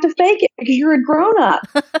you have to fake it because you're a grown up.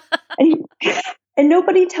 and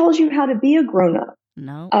nobody tells you how to be a grown up.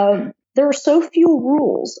 No. There are so few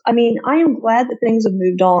rules. I mean, I am glad that things have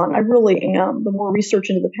moved on. I really am. The more research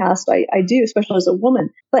into the past I do, especially as a woman.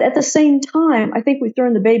 But at the same time, I think we've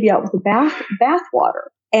thrown the baby out with the bathwater.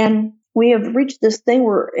 And we have reached this thing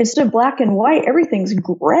where instead of black and white, everything's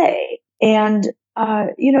gray. And, a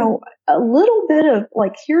little bit of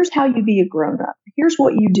like, here's how you be a grown up. Here's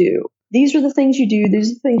what you do. These are the things you do.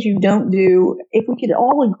 These are the things you don't do. If we could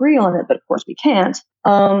all agree on it, but of course we can't,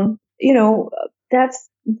 a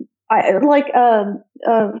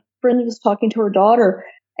friend was talking to her daughter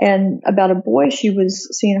and about a boy she was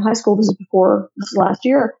seeing in high school. This is last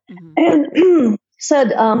year. Mm-hmm. And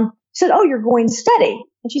said, oh, you're going steady.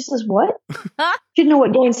 And she says, what? She didn't know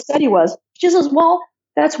what going steady was. She says, well,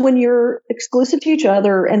 that's when you're exclusive to each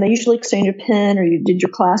other and they usually exchange a pen or you did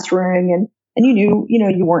your class ring and you knew,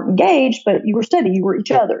 you weren't engaged, but you were steady. You were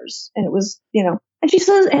each other's. And it was, and she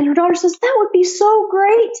says, and her daughter says, that would be so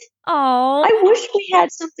great. Oh, I wish we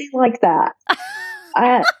had something like that.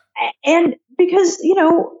 And because,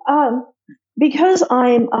 because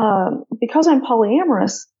I'm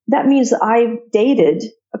polyamorous, that means that I've dated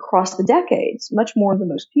across the decades, much more than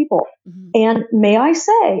most people. Mm-hmm. And may I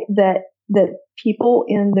say that people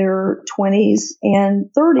in their 20s and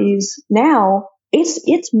 30s now,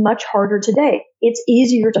 it's much harder today. It's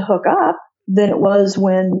easier to hook up than it was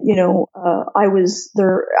when, I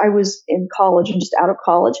was in college and just out of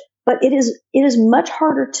college. But it is much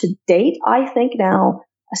harder to date, I think now,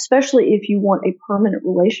 especially if you want a permanent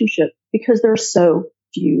relationship, because there are so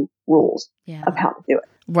few rules of how to do it.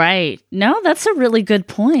 Right. No, that's a really good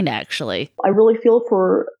point, actually. I really feel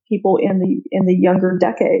for people in the younger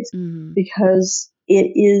decades because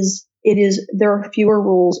it is there are fewer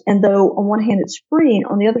rules, and though on one hand it's freeing,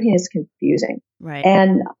 on the other hand it's confusing. Right.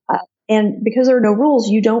 And because there are no rules,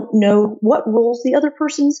 you don't know what rules the other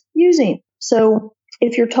person's using. So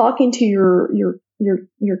if you're talking to your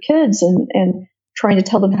kids and trying to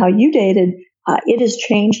tell them how you dated, it has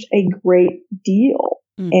changed a great deal.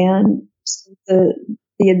 And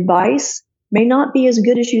the advice may not be as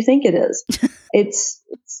good as you think it is.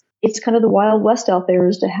 It's kind of the Wild West out there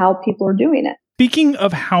as to how people are doing it. Speaking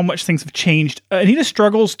of how much things have changed, Anita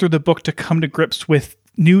struggles through the book to come to grips with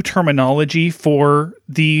new terminology for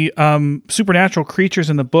the supernatural creatures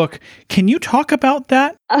in the book. Can you talk about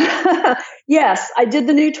that? Yes, I did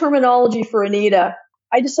the new terminology for Anita.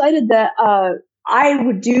 I decided that I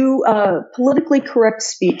would do a politically correct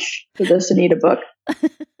speech for this Anita book.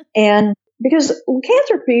 And because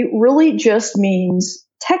lycanthropy really just means,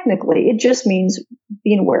 technically, it just means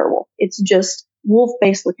being a werewolf. It's just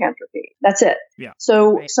wolf-based lycanthropy. That's it. Yeah.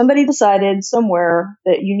 So somebody decided somewhere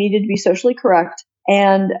that you needed to be socially correct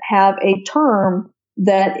and have a term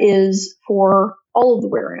that is for all of the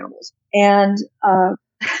were animals. And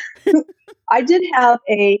I did have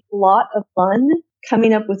a lot of fun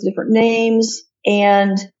coming up with different names.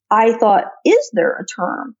 And I thought, is there a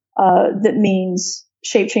term that means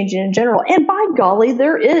shape changing in general? And by golly,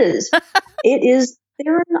 there is. It is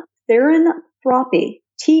Theranthropy. Theranthropy.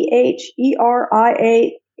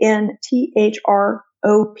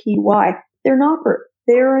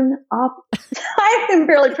 I can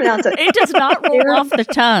barely pronounce it. It does not roll off the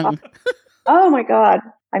tongue. Oh my God.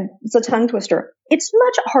 It's a tongue twister. It's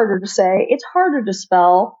much harder to say. It's harder to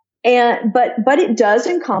spell. But it does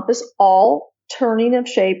encompass all turning of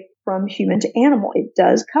shape from human to animal. It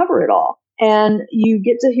does cover it all. And you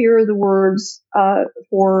get to hear the words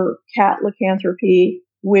for cat lycanthropy,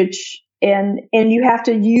 and you have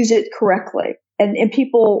to use it correctly. And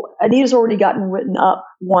people, Anita's already gotten written up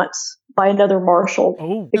once by another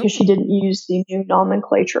marshal because she didn't use the new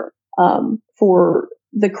nomenclature for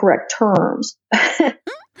the correct terms.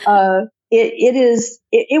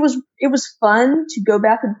 It was fun to go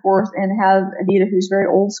back and forth and have Anita, who's very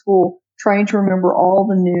old school, trying to remember all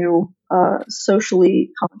the new socially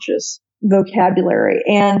conscious vocabulary.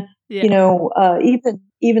 And even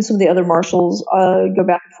some of the other marshals go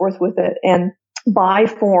back and forth with it. And by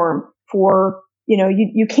form for,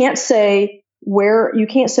 you can't say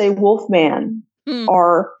wolf man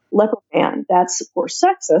or leopard man. That's of course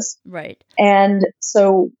sexist. Right. And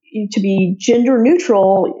so to be gender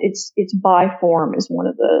neutral, it's by form is one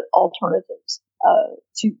of the alternatives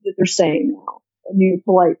that they're saying now. A new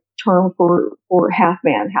polite term for half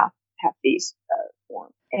man, half beast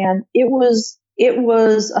form. And it was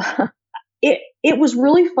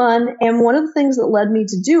really fun. And one of the things that led me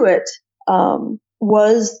to do it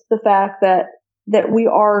was the fact that we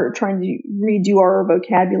are trying to redo our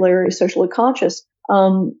vocabulary, socially conscious.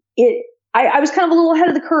 I was kind of a little ahead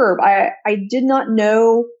of the curve. I did not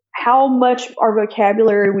know how much our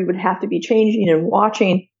vocabulary we would have to be changing and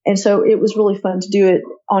watching. And so it was really fun to do it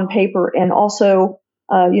on paper. And also,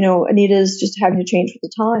 Anita's just having to change with the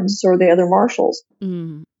times, so are the other marshals.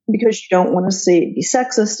 Because you don't want to be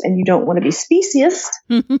sexist and you don't want to be speciest.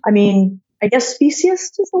 I mean, I guess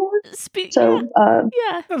speciest is the word.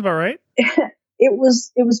 Yeah. That's about right. It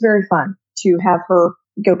was very fun to have her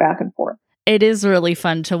go back and forth. It is really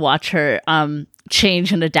fun to watch her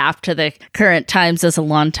change and adapt to the current times as a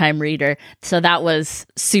longtime reader. So that was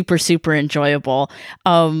super, super enjoyable.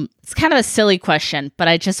 It's kind of a silly question, but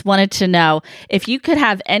I just wanted to know if you could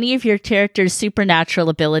have any of your characters' supernatural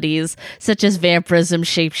abilities, such as vampirism,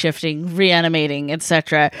 shapeshifting, reanimating,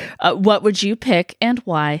 etc., what would you pick and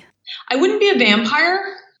why? I wouldn't be a vampire.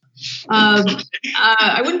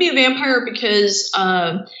 I wouldn't be a vampire because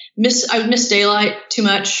I would miss daylight too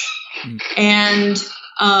much, and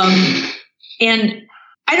I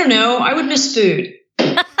don't know. I would miss food.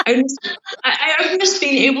 I would miss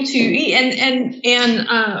being able to eat, and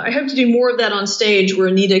I hope to do more of that on stage, where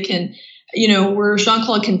Anita can, where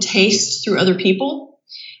Jean-Claude can taste through other people,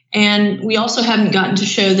 and we also haven't gotten to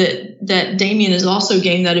show that Damien has also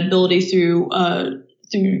gained that ability through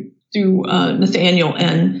Nathaniel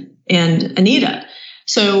and Anita.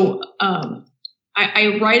 So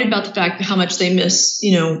I write about the fact that how much they miss,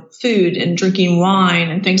 food and drinking wine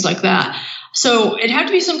and things like that. So it'd have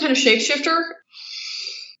to be some kind of shapeshifter.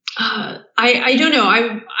 I don't know.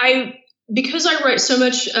 Because I write so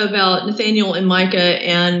much about Nathaniel and Micah,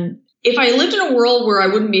 and if I lived in a world where I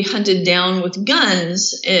wouldn't be hunted down with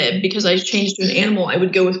guns because I changed to an animal, I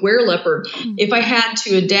would go with wereleopard. If I had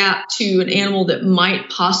to adapt to an animal that might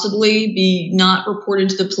possibly be not reported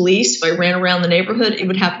to the police, if I ran around the neighborhood, it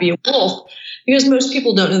would have to be a wolf, because most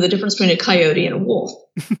people don't know the difference between a coyote and a wolf.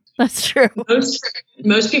 That's true.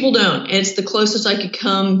 Most people don't. It's the closest I could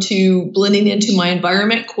come to blending into my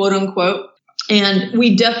environment, quote unquote. And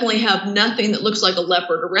we definitely have nothing that looks like a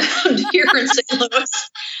leopard around here in St. Louis.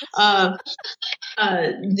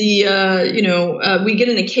 We get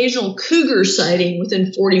an occasional cougar sighting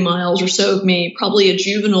within 40 miles or so of me, probably a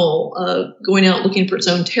juvenile going out looking for its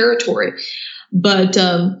own territory. But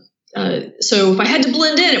so if I had to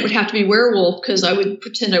blend in, it would have to be werewolf, because I would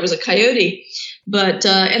pretend I was a coyote. But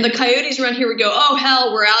and the coyotes around here would go, "Oh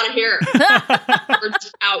hell, we're out of here. We're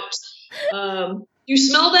just out. You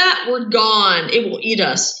smell that? We're gone. It will eat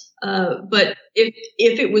us." But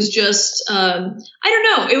if it was just, I don't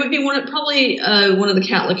know, it would be probably one of the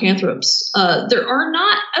cat lycanthropes. There are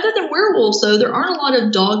not, other than werewolves though, there aren't a lot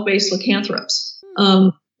of dog-based lycanthropes.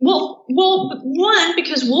 Well, one,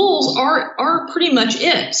 because wolves are pretty much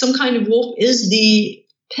it. Some kind of wolf is the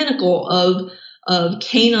pinnacle of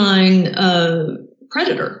canine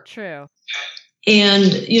predator. True.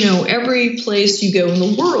 And, every place you go in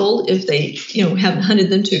the world, if they, haven't hunted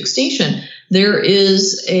them to extinction, there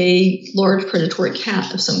is a large predatory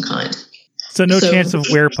cat of some kind. So no chance of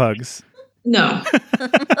werepugs. No.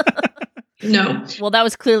 No. Well, that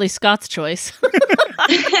was clearly Scott's choice.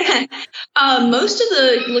 Most of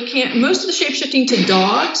the shape-shifting to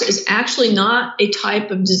dogs is actually not a type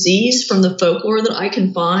of disease from the folklore that I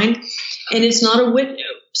can find. And it's not a witch.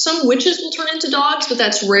 Some witches will turn into dogs, but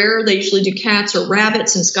that's rare. They usually do cats or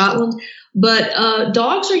rabbits in Scotland. But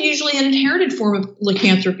dogs are usually an inherited form of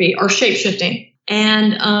lycanthropy or shape-shifting.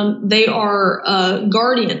 And they are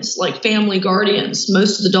guardians, like family guardians.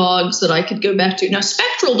 Most of the dogs that I could go back to. Now,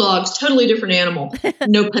 spectral dogs, totally different animal.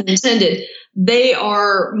 No pun intended. They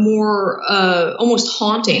are more almost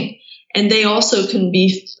haunting. And they also can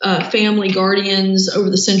be family guardians over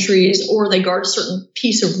the centuries, or they guard a certain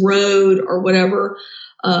piece of road or whatever.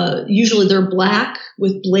 Usually they're black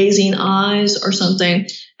with blazing eyes or something.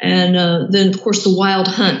 And then, of course, the Wild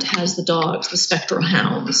Hunt has the dogs, the spectral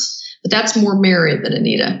hounds. But that's more Mary than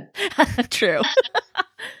Anita. True.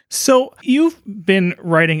 So you've been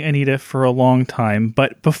writing Anita for a long time,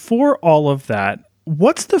 but before all of that,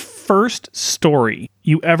 what's the first story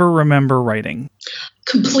you ever remember writing?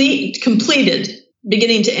 Completed,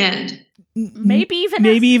 beginning to end. Maybe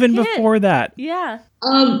even before that. Yeah.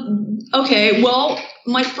 Okay. Well,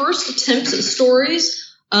 my first attempts at stories,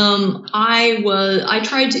 I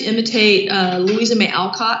tried to imitate Louisa May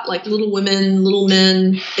Alcott, like Little Women, Little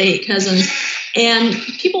Men, They Hate Cousins, and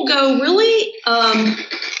people go, really?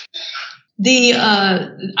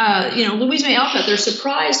 Louisa May Alcott, they're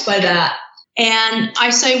surprised by that, and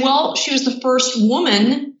I say, well, she was the first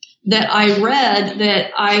woman that I read,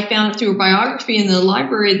 that I found through a biography in the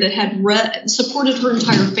library, that had supported her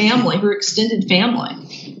entire family, her extended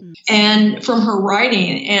family, and from her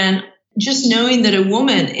writing. And just knowing that a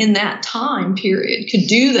woman in that time period could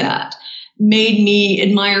do that made me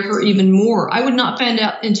admire her even more. I would not find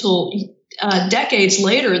out until decades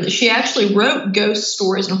later that she actually wrote ghost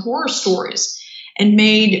stories and horror stories and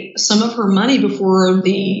made some of her money before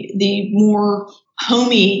the more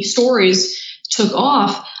homey stories took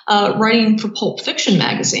off, writing for Pulp Fiction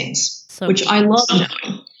magazines, which I love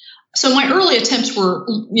knowing. So my early attempts were,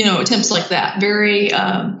 attempts like that, very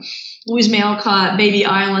Louisa May Alcott, Baby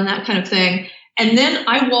Island, that kind of thing. And then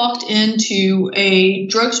I walked into a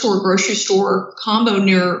drugstore, grocery store combo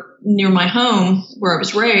near my home where I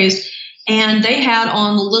was raised, and they had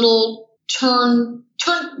on the little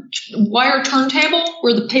wire turntable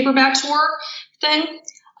where the paperbacks were thing.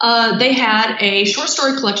 They had a short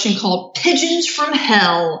story collection called Pigeons from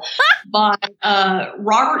Hell by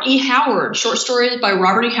Robert E. Howard, short stories by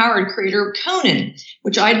Robert E. Howard, creator of Conan,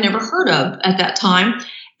 which I'd never heard of at that time.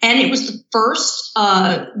 And it was the first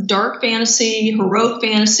dark fantasy, heroic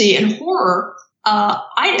fantasy, and horror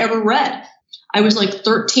I'd ever read. I was like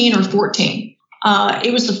 13 or 14.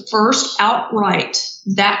 It was the first outright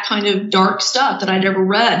that kind of dark stuff that I'd ever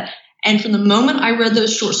read. And from the moment I read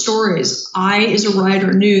those short stories, I, as a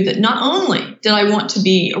writer, knew that not only did I want to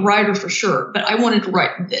be a writer for sure, but I wanted to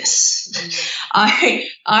write this. I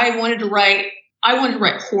wanted to write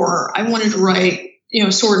horror. I wanted to write,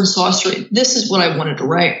 sword and sorcery. This is what I wanted to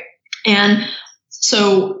write. And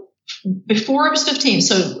so before I was 15,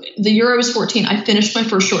 so the year I was 14, I finished my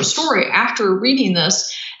first short story after reading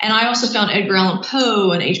this. And I also found Edgar Allan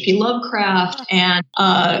Poe and H.P. Lovecraft and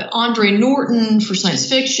Andre Norton for science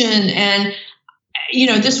fiction. And,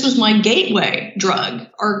 this was my gateway drug,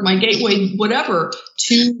 or my gateway whatever,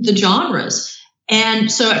 to the genres.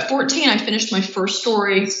 And so at 14, I finished my first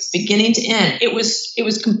story beginning to end. It was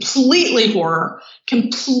completely horror,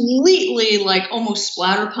 completely like almost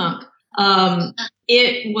splatterpunk.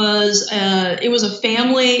 It was a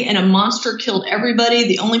family, and a monster killed everybody.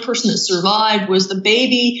 The only person that survived was the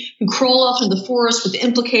baby, who crawled off into the forest with the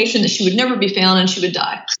implication that she would never be found and she would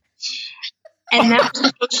die. And that was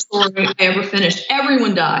the first story I ever finished.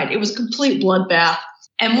 Everyone died. It was a complete bloodbath.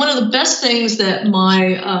 And one of the best things that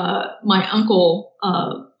my uncle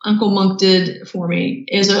Monk did for me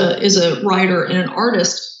as a writer and an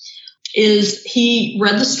artist is he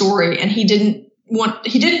read the story, and he didn't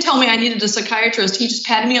tell me I needed a psychiatrist. He just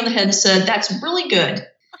patted me on the head and said, "That's really good."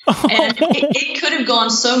 And it could have gone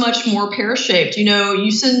so much more pear-shaped.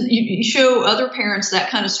 You show other parents that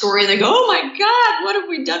kind of story, they go, "Oh my God, what have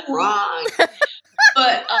we done wrong?"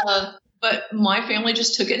 But my family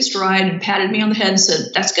just took it in stride and patted me on the head and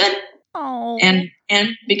said, "That's good." Oh. And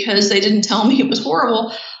because they didn't tell me it was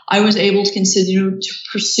horrible, I was able to continue to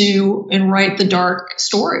pursue and write the dark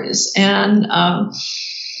stories and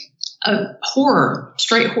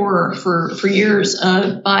straight horror for years.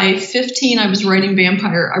 By 15, I was writing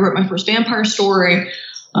vampire. I wrote my first vampire story.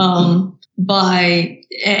 By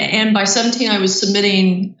 17, I was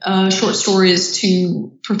submitting short stories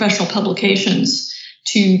to professional publications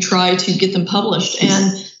to try to get them published.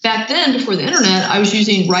 And back then, before the internet, I was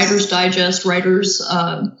using Writer's Digest,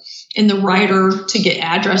 in the Writer to get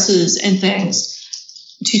addresses and things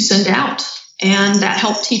to send out. And that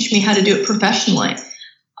helped teach me how to do it professionally.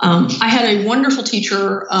 I had a wonderful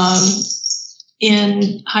teacher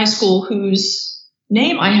in high school whose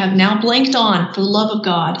name I have now blanked on, for the love of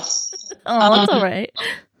God. Oh, that's all right.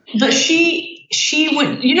 But she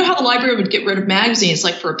went, you know how the library would get rid of magazines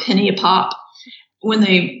like for a penny a pop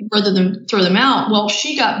rather than throw them out? Well,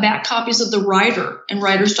 she got back copies of the Writer and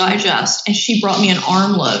Writer's Digest, and she brought me an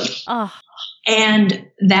armload. Oh. And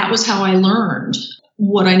that was how I learned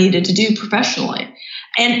what I needed to do professionally.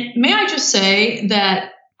 And may I just say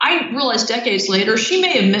that I realized decades later, she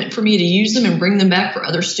may have meant for me to use them and bring them back for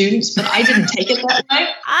other students, but I didn't take it that way.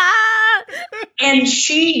 And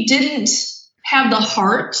she didn't have the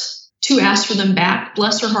heart to ask for them back.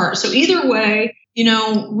 Bless her heart. So either way,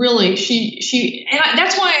 really, she, and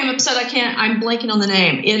that's why I'm upset. I'm blanking on the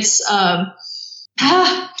name. It's, I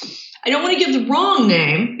don't want to give the wrong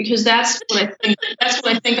name because that's what I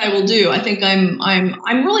think I will do. I think I'm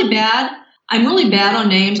really bad. I'm really bad on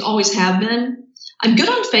names, always have been. I'm good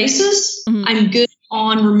on faces. Mm-hmm. I'm good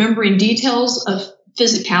on remembering details of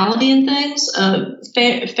physicality and things,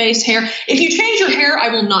 face, hair. If you change your hair, I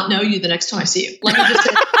will not know you the next time I see you. Let me just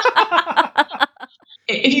say.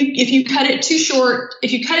 If you cut it too short,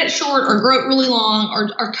 or grow it really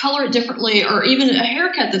long, or color it differently, or even a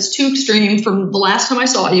haircut that's too extreme from the last time I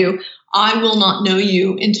saw you, I will not know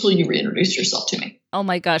you until you reintroduce yourself to me. Oh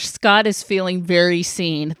my gosh, Scott is feeling very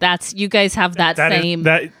seen. You guys have that same.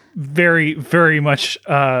 That very, very much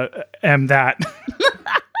am that.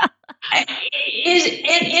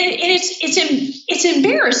 It's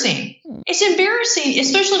embarrassing. It's embarrassing,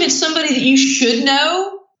 especially if it's somebody that you should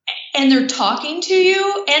know and they're talking to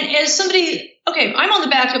you. And as somebody, I'm on the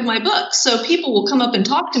back of my book, so people will come up and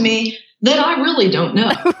talk to me that I really don't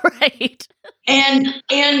know. Right. And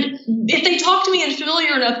if they talk to me in a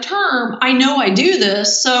familiar enough term, I know I do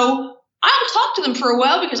this. So I'll talk to them for a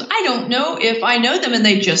while because I don't know if I know them and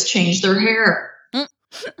they just changed their hair.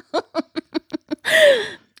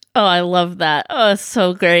 Oh, I love that. Oh, it's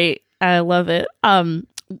so great. I love it.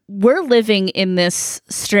 We're living in this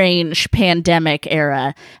strange pandemic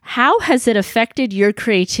era. How has it affected your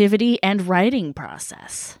creativity and writing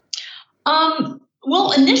process?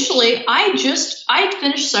 Well, initially, I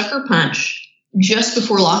finished Sucker Punch just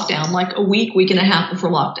before lockdown, like a week and a half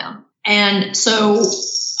before lockdown. And so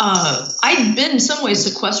I'd been in some ways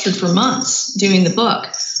sequestered for months doing the book,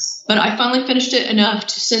 but I finally finished it enough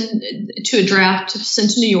to send to a draft to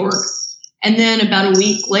send to New York. And then about a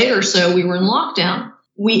week later or so, we were in lockdown.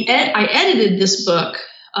 I edited this book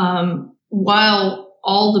while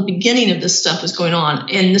all the beginning of this stuff was going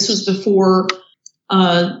on. And this was before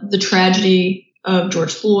the tragedy of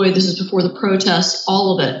George Floyd. This is before the protests,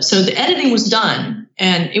 all of it. So the editing was done,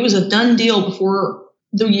 and it was a done deal before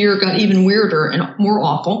the year got even weirder and more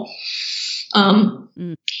awful.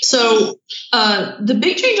 So the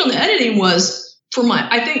big change on the editing was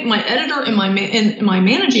I think my editor and my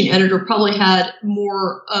managing editor probably had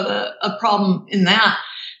more of a problem in that,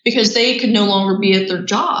 because they could no longer be at their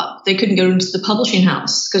job. They couldn't go into the publishing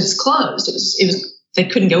house because it's closed. It was they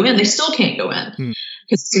couldn't go in. They still can't go in because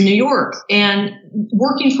it's in New York. And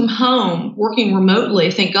working from home, working remotely,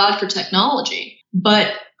 thank God for technology.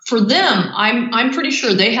 But for them, I'm pretty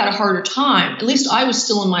sure they had a harder time. At least I was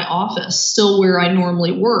still in my office, still where I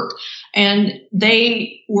normally work. And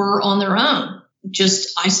they were on their own,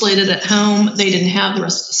 just isolated at home. They didn't have the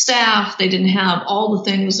rest of the staff. They didn't have all the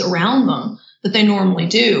things around them that they normally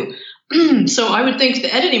do. So I would think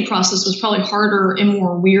the editing process was probably harder and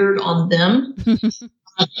more weird on them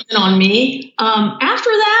than on me. After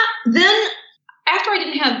I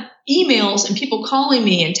didn't have emails and people calling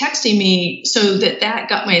me and texting me, so that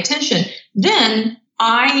got my attention, then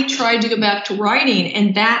I tried to go back to writing,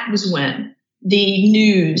 and that was when the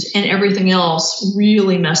news and everything else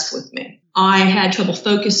really messed with me. I had trouble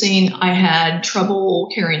focusing. I had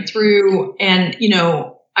trouble carrying through. And,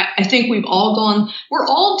 I think we're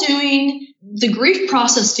all doing the grief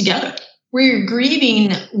process together. We're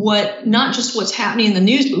grieving not just what's happening in the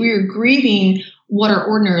news, but we are grieving what our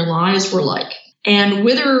ordinary lives were like. And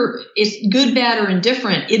whether it's good, bad, or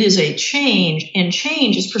indifferent, it is a change, and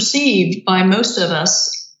change is perceived by most of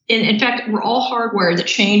us. And in fact, we're all hardwired that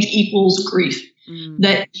change equals grief.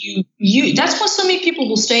 That that's why so many people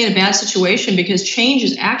will stay in a bad situation, because change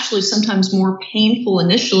is actually sometimes more painful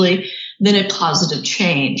initially than a positive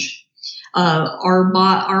change.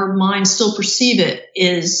 Our minds still perceive it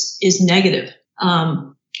is negative.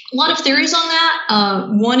 A lot of theories on that.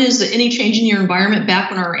 One is that any change in your environment,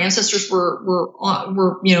 back when our ancestors were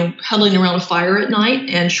huddling around a fire at night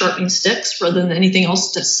and sharpening sticks rather than anything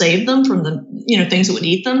else to save them from the things that would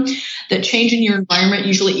eat them, that change in your environment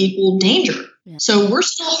usually equaled danger. Yeah. So we're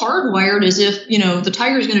still hardwired as if the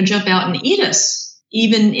tiger is going to jump out and eat us,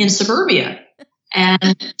 even in suburbia.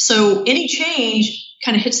 And so any change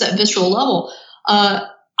kind of hits that visceral level. I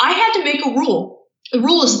had to make a rule. The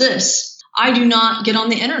rule is this. I do not get on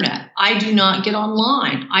the internet. I do not get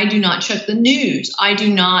online. I do not check the news.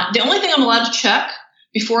 The only thing I'm allowed to check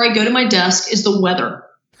before I go to my desk is the weather.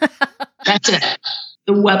 That's it.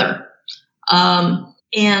 The weather.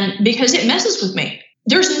 And because it messes with me.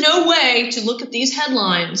 There's no way to look at these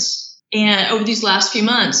headlines and over these last few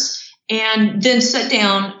months and then sit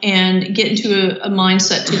down and get into a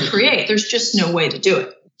mindset to create. There's just no way to do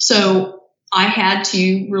it. So I had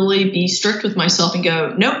to really be strict with myself and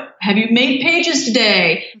go, nope, have you made pages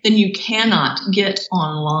today? Then you cannot get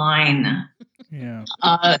online. Yeah.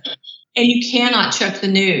 And you cannot check the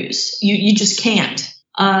news. You just can't.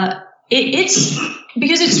 It's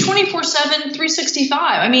because it's 24/7, 365.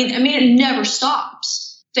 I mean, it never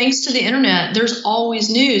stops. Thanks to the internet, there's always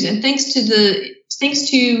news. And thanks to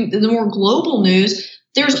the more global news,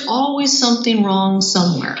 there's always something wrong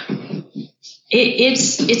somewhere.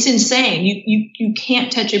 It's insane. You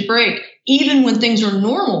can't touch a break. Even when things are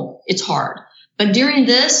normal, it's hard. But during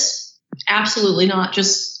this, absolutely not.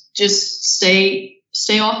 Just stay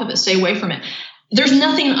off of it. Stay away from it. There's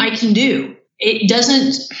nothing I can do. It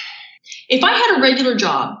doesn't. If I had a regular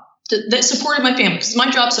job that supported my family, because my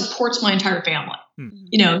job supports my entire family.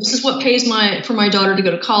 This is what pays for my daughter to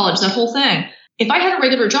go to college, that whole thing. If I had a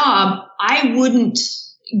regular job, I wouldn't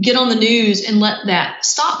get on the news and let that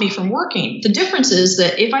stop me from working. The difference is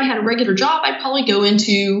that if I had a regular job, I'd probably go in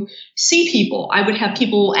to see people. I would have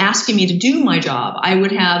people asking me to do my job. I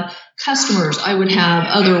would have customers. I would have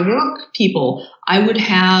other work people. I would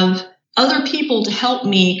have other people to help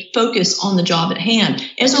me focus on the job at hand.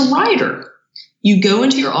 As a writer, you go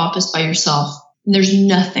into your office by yourself, and there's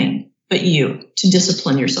nothing but you to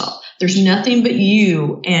discipline yourself. There's nothing but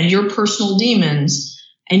you and your personal demons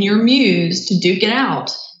and your muse to duke it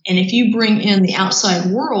out. And if you bring in the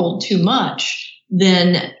outside world too much,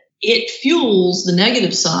 then it fuels the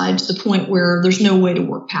negative side to the point where there's no way to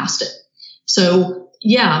work past it. So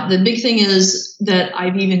yeah, the big thing is that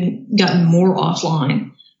I've even gotten more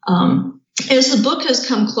offline. As the book has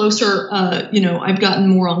come closer, I've gotten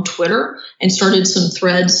more on Twitter and started some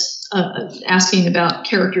threads asking about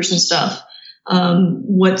characters and stuff.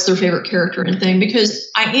 What's their favorite character and thing, because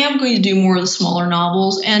I am going to do more of the smaller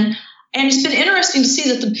novels. And it's been interesting to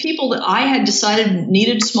see that the people that I had decided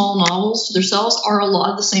needed small novels to themselves are a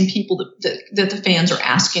lot of the same people that the fans are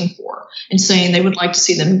asking for and saying they would like to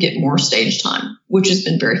see them get more stage time, which has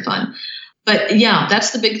been very fun. But yeah,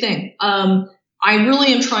 that's the big thing. I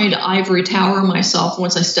really am trying to ivory tower myself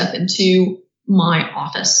once I step into my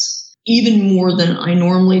office, even more than I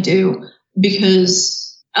normally do,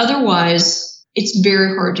 because otherwise it's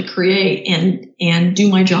very hard to create and do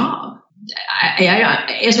my job.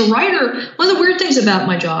 As a writer, one of the weird things about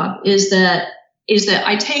my job is that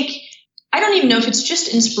I don't even know if it's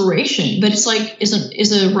just inspiration, but it's like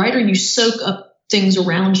as a writer, you soak up things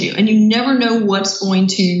around you and you never know what's going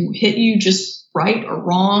to hit you just right or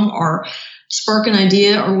wrong or spark an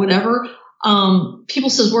idea or whatever. People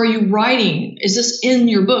says, where are you writing? Is this in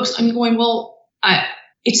your books? I'm going, well,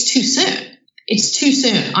 it's too soon. It's too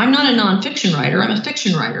soon. I'm not a nonfiction writer. I'm a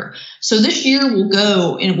fiction writer. So this year will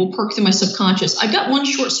go and it will perk through my subconscious. I've got one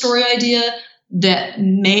short story idea that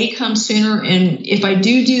may come sooner. And if I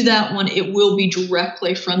do that one, it will be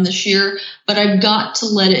directly from this year. But I've got to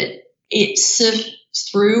let it sift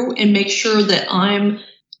through and make sure that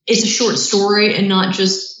it's a short story and not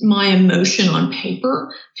just my emotion on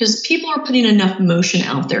paper, because people are putting enough emotion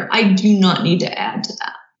out there. I do not need to add to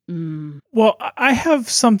that. Well, I have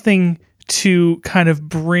something to kind of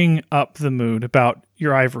bring up the mood about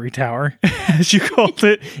your ivory tower, as you called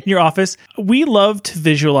it, in your office, we love to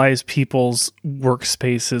visualize people's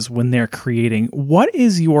workspaces when they're creating. What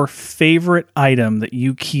is your favorite item that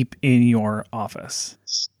you keep in your office?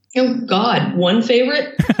 Oh God, one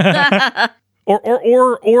favorite?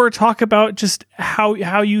 Or talk about just how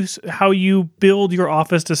you build your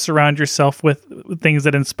office to surround yourself with things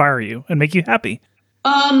that inspire you and make you happy.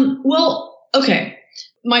 Well, okay.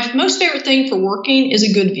 My most favorite thing for working is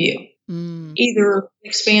a good view. Either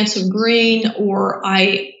expanse of green, or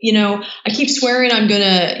I keep swearing I'm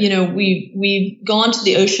gonna, we've gone to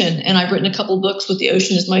the ocean, and I've written a couple of books with the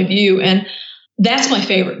ocean as my view, and that's my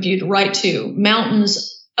favorite view to write to.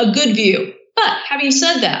 Mountains, a good view. But having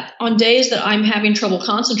said that, on days that I'm having trouble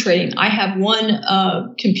concentrating, I have one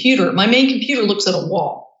computer. My main computer looks at a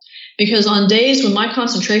wall, because on days when my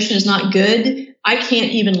concentration is not good, I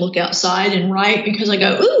can't even look outside and write, because I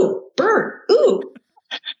go, ooh, bird, ooh.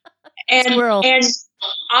 And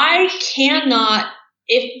I cannot,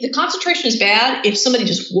 if the concentration is bad, if somebody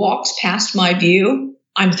just walks past my view,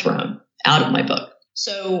 I'm thrown out of my book.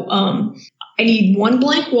 So I need one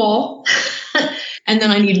blank wall, and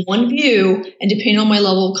then I need one view, and depending on my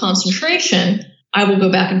level of concentration, I will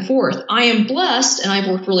go back and forth. I am blessed, and I've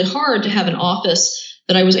worked really hard to have an office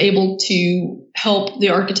that I was able to help the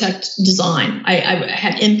architect design. I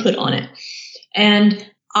had input on it. And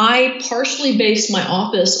I partially based my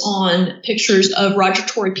office on pictures of Roger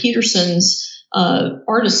Tory Peterson's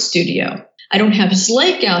artist studio. I don't have his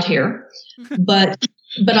lake out here, but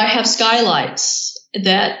I have skylights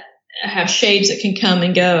that have shades that can come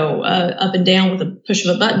and go up and down with a push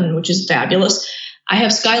of a button, which is fabulous. I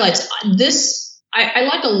have skylights. I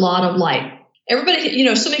like a lot of light. Everybody,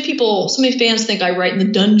 so many fans think I write in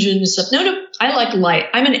the dungeon and stuff. No, I like light.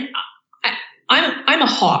 I'm a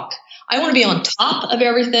hawk. I want to be on top of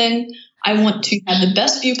everything. I want to have the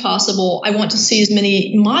best view possible. I want to see as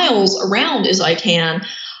many miles around as I can.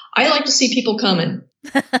 I like to see people coming.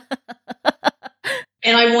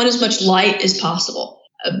 And I want as much light as possible.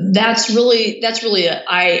 I'm kind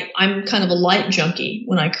of a light junkie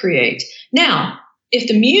when I create. Now, if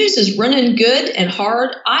the muse is running good and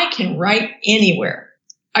hard, I can write anywhere.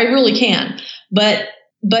 I really can. But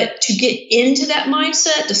to get into that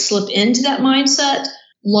mindset, to slip into that mindset,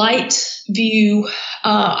 light view,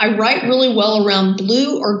 I write really well around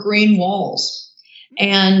blue or green walls.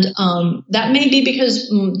 And that may be because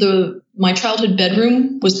my childhood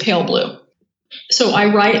bedroom was pale blue. So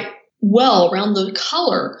I write well around the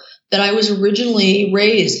color that I was originally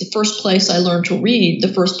raised. The first place I learned to read,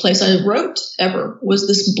 the first place I wrote ever was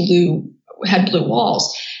this had blue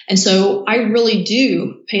walls. And so I really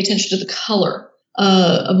do pay attention to the color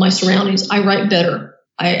of my surroundings. I write better.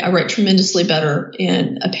 I write tremendously better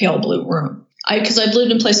in a pale blue room. Because I've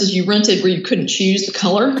lived in places you rented where you couldn't choose the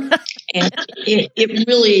color, and it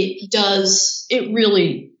really does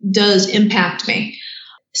impact me.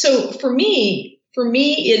 So for me,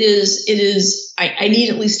 it is I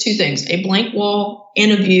need at least two things: a blank wall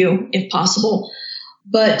and a view, if possible.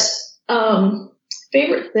 But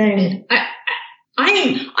favorite thing,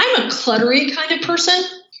 I'm a cluttery kind of person,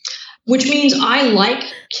 which means I like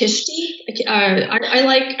Kishti. I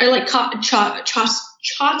like tchotchkes.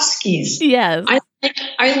 Yes.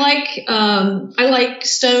 I like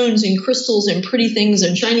stones and crystals and pretty things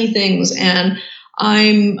and shiny things, and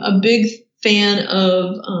I'm a big fan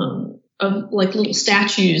of like little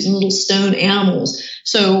statues and little stone animals.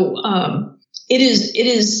 So it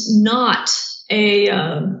is not a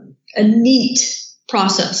neat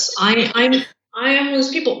process. I am one of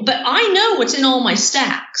those people, but I know what's in all my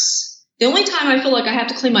stacks. The only time I feel like I have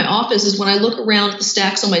to clean my office is when I look around at the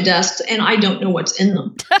stacks on my desks and I don't know what's in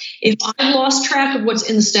them. If I've lost track of what's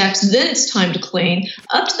in the stacks, then it's time to clean.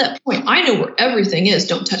 Up to that point, I know where everything is.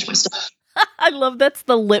 Don't touch my stuff. I love that's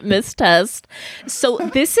the litmus test. So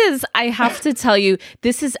I have to tell you,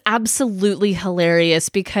 this is absolutely hilarious,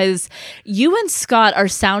 because you and Scott are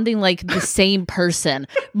sounding like the same person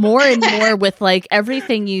more and more with like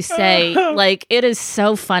everything you say. Like, it is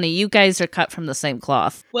so funny. You guys are cut from the same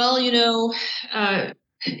cloth. Well, I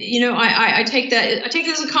take that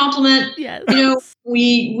as a compliment. Yes.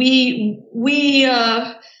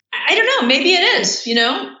 I don't know. Maybe it is,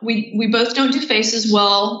 we both don't do faces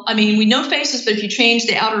well. I mean, we know faces, but if you change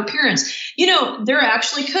the outer appearance, there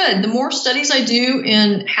actually could. The more studies I do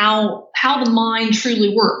in how the mind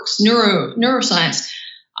truly works, neuroscience,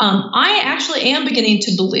 I actually am beginning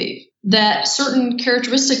to believe that certain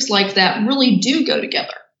characteristics like that really do go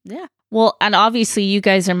together. Yeah. Well, and obviously you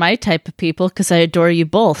guys are my type of people, because I adore you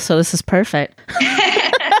both. So this is perfect.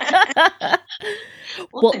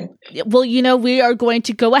 Well, we are going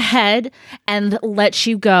to go ahead and let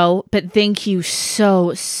you go, but thank you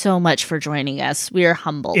so, so much for joining us. We are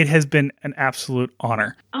humbled. It has been an absolute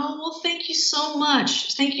honor. Oh, well, thank you so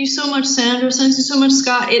much. Thank you so much, Sandra. Thank you so much,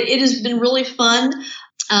 Scott. It has been really fun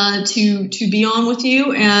to be on with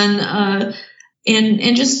you and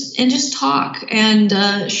just talk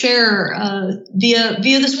and share via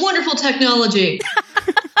this wonderful technology.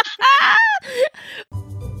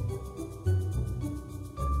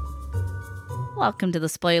 Welcome to the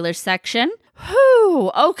spoiler section.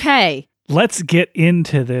 Whew, okay. Let's get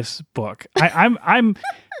into this book. I'm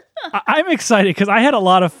excited because I had a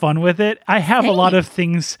lot of fun with it. I have a lot of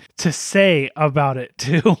things to say about it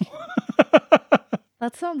too.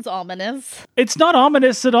 That sounds ominous. It's not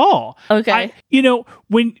ominous at all. Okay.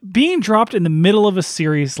 When being dropped in the middle of a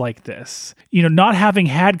series like this, not having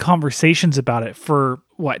had conversations about it for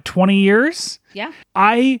 20 years? Yeah.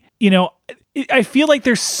 I feel like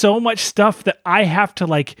there's so much stuff that I have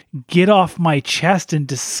to get off my chest and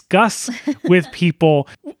discuss with people.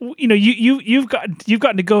 You've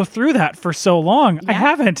gotten to go through that for so long. Yeah. I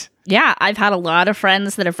haven't. Yeah, I've had a lot of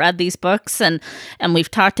friends that have read these books and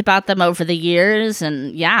we've talked about them over the years.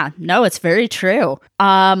 And yeah, no, it's very true.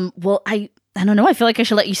 Well, I don't know. I feel like I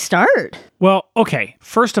should let you start. Well, okay.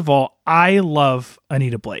 First of all, I love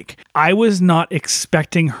Anita Blake. I was not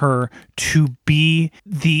expecting her to be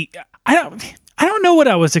I don't know what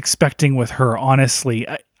I was expecting with her, honestly.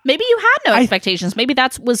 Maybe you had no expectations. Maybe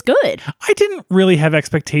that was good. I didn't really have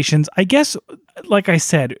expectations. I guess, like I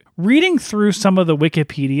said, reading through some of the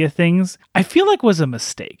Wikipedia things, I feel like was a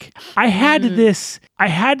mistake. I had this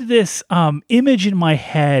image in my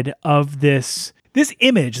head of this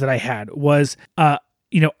image that I had was, a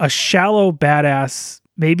shallow badass,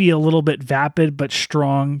 maybe a little bit vapid but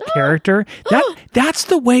strong character. That's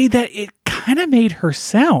the way that it kind of made her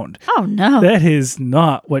sound. Oh no. That is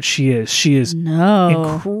not what she is. She is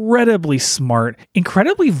incredibly smart,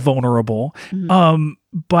 incredibly vulnerable,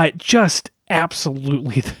 but just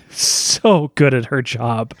absolutely so good at her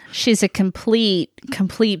job. She's a complete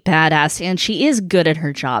badass, and she is good at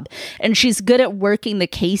her job, and she's good at working the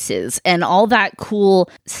cases and all that cool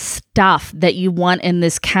stuff that you want in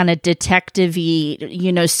this kind of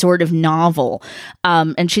detective-y, sort of novel.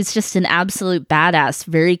 And she's just an absolute badass,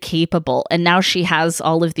 very capable. And now she has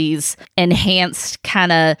all of these enhanced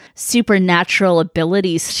kind of supernatural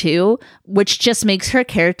abilities too, which just makes her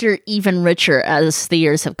character even richer as the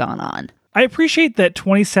years have gone on. I appreciate that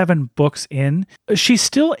 27 books in, she's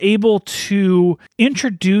still able to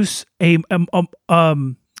introduce a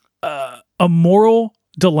moral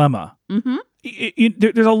dilemma. Mm-hmm.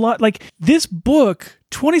 There's a lot, this book,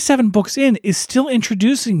 27 books in, is still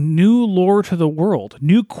introducing new lore to the world,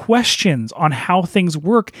 new questions on how things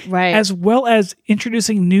work, right, as well as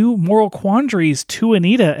introducing new moral quandaries to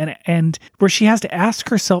Anita, and where she has to ask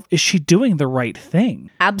herself, is she doing the right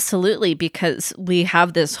thing? Absolutely, because we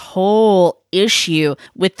have this whole issue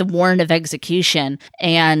with the warrant of execution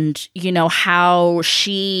and, how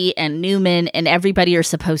she and Newman and everybody are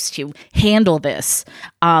supposed to handle this.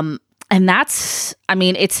 And that's,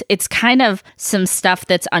 it's kind of some stuff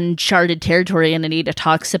that's uncharted territory, and Anita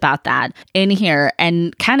talks about that in here.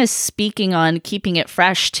 And kind of speaking on keeping it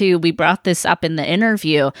fresh too, we brought this up in the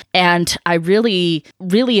interview, and I really,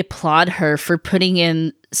 really applaud her for putting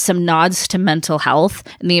in some nods to mental health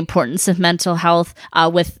and the importance of mental health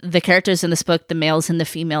with the characters in this book, the males and the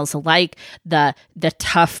females alike, the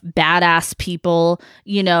tough, badass people,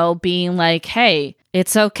 being like, hey,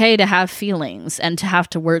 it's okay to have feelings and to have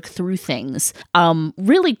to work through things.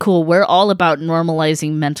 Really cool. We're all about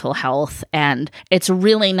normalizing mental health, and it's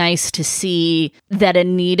really nice to see that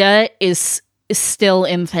Anita is still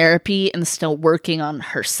in therapy and still working on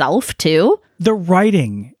herself too. The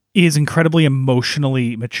writing is incredibly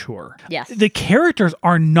emotionally mature. Yes. The characters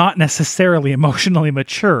are not necessarily emotionally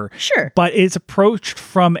mature. Sure. But it's approached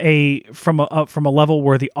from a level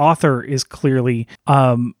where the author is clearly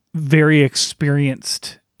very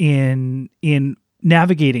experienced in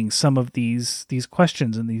navigating some of these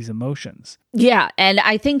questions and these emotions. Yeah, and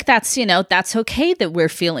I think that's okay that we're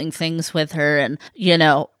feeling things with her, and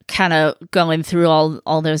kind of going through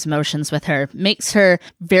all those emotions with her makes her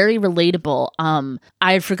very relatable.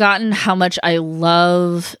 I had forgotten how much I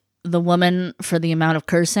love the woman for the amount of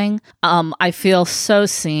cursing. I feel so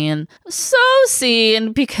seen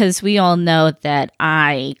because we all know that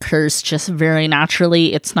I curse just very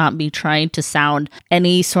naturally. It's not me trying to sound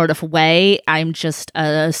any sort of way. I'm just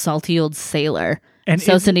a salty old sailor. And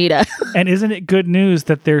so's Anita. And isn't it good news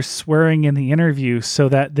that they're swearing in the interview so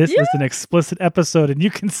that this is an explicit episode and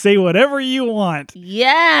you can say whatever you want?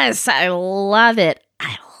 Yes, I love it.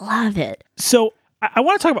 I love it. So I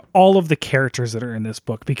want to talk about all of the characters that are in this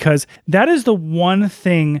book, because that is the one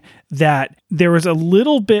thing that there was a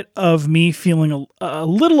little bit of me feeling a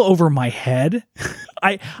little over my head.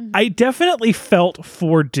 I definitely felt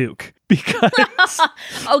for Duke, because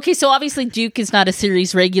Okay, so obviously Duke is not a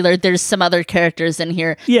series regular. There's some other characters in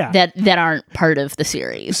here that aren't part of the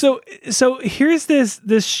series. So here's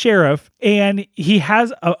this sheriff, and he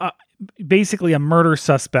has basically a murder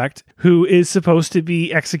suspect who is supposed to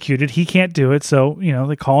be executed. He can't do it, so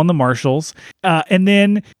they call in the marshals, and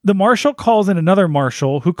then the marshal calls in another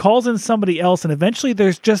marshal who calls in somebody else, and eventually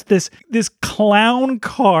there's just this clown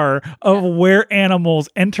car of were animals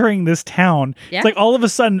entering this town. It's like all of a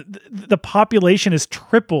sudden the population is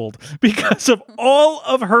tripled because of all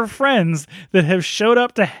of her friends that have showed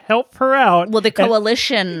up to help her out. Well, the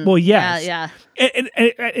coalition. Yes. Yeah.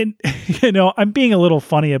 And I'm being a little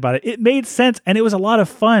funny about it. It made sense, and it was a lot of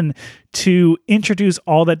fun to introduce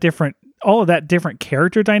all of that different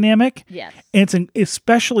character dynamic. Yes. And it's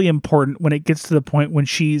especially important when it gets to the point when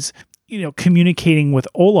she's, communicating with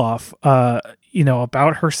Olaf,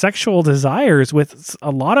 about her sexual desires with a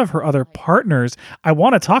lot of her other partners. I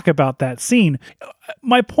want to talk about that scene.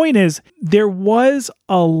 My point is, there was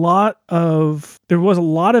a lot of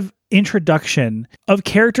introduction of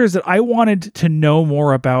characters that I wanted to know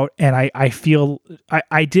more about, and I feel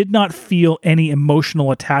I did not feel any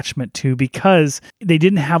emotional attachment to, because they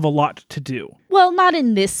didn't have a lot to do. Well, not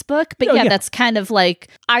in this book, but that's kind of like,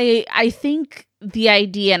 I think the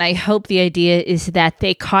idea, and I hope the idea, is that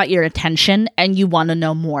they caught your attention and you want to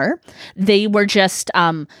know more. They were just,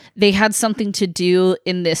 they had something to do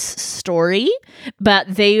in this story, but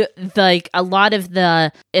they, like, a lot of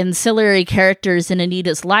the ancillary characters in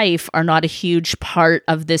Anita's life are not a huge part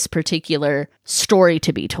of this particular story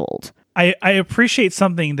to be told. I appreciate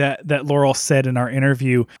something that Laurel said in our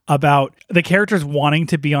interview about the characters wanting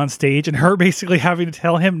to be on stage and her basically having to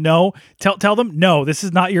tell him, tell them, no, this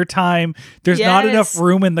is not your time. There's not enough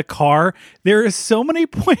room in the car. There is so many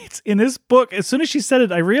points in this book. As soon as she said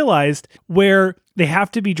it, I realized where they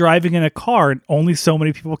have to be driving in a car and only so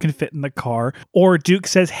many people can fit in the car. Or Duke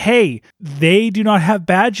says, hey, they do not have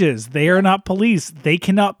badges. They are not police. They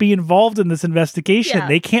cannot be involved in this investigation. Yeah.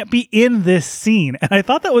 They can't be in this scene. And I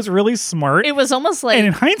thought that was really smart. It was almost like, and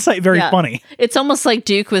in hindsight, very funny. It's almost like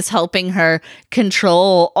Duke was helping her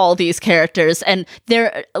control all these characters. And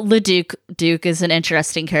Duke is an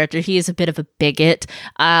interesting character. He is a bit of a bigot.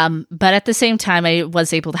 But at the same time, I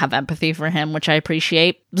was able to have empathy for him, which I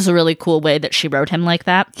appreciate. It was a really cool way that she wrote him like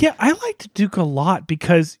that. Yeah, I liked Duke a lot,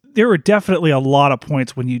 because there were definitely a lot of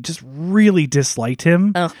points when you just really disliked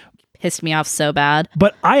him. Oh, pissed me off so bad.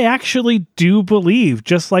 But I actually do believe,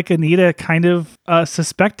 just like Anita kind of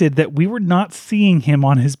suspected, that we were not seeing him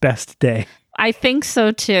on his best day. I think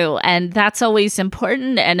so too, and that's always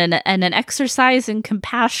important, and an exercise in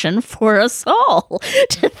compassion for us all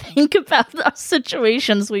to think about the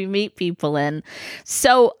situations we meet people in.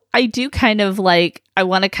 So I do I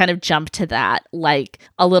want to kind of jump to that, like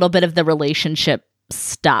a little bit of the relationship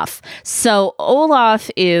stuff. So Olaf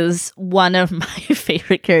is one of my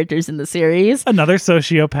favorite characters in the series. Another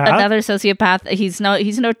sociopath. He's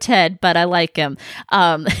no Ted, but I like him.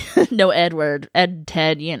 No Edward.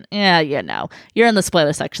 Ted, you're in the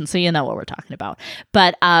spoiler section, so you know what we're talking about.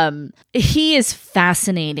 But he is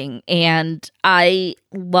fascinating, and I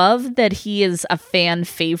love that he is a fan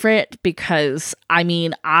favorite, because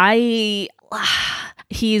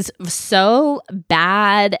he's so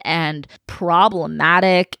bad and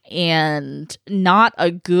problematic and not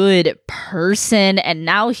a good person, and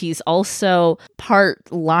now he's also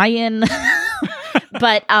part lion.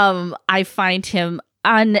 But I find him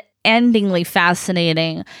unendingly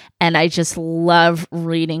fascinating, and I just love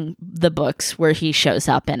reading the books where he shows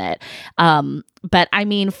up in it. But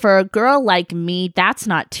for a girl like me, that's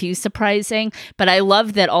not too surprising. But I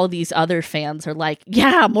love that all these other fans are like,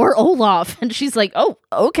 yeah, more Olaf. And she's like, oh,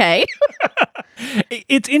 okay.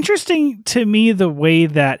 It's interesting to me the way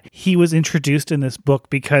that he was introduced in this book,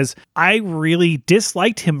 because I really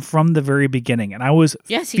disliked him from the very beginning. And I was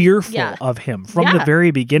fearful of him from the very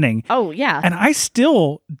beginning. Oh, yeah. And I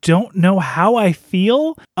still don't know how I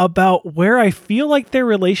feel about where I feel like their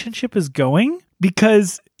relationship is going,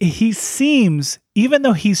 because he seems, even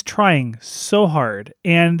though he's trying so hard,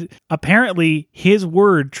 and apparently his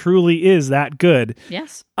word truly is that good.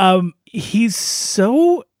 Yes. He's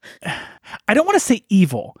so, I don't want to say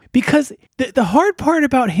evil, because the hard part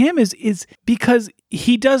about him is because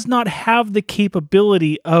he does not have the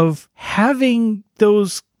capability of having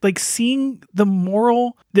those, like, seeing the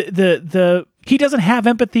moral, the he doesn't have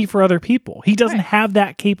empathy for other people. He doesn't Right. have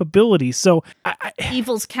that capability. So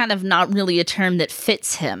Evil's kind of not really a term that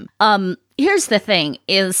fits him. Here's the thing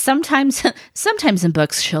is sometimes in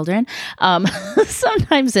books, children,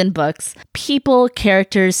 sometimes in books, people,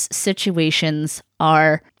 characters, situations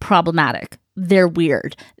are problematic. They're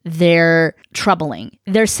weird. They're troubling.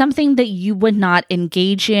 There's something that you would not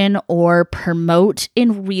engage in or promote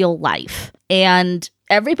in real life. And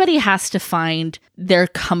everybody has to find their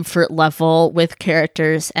comfort level with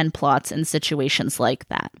characters and plots and situations like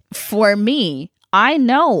that. For me, I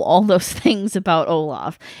know all those things about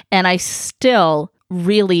Olaf, and I still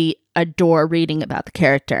really adore reading about the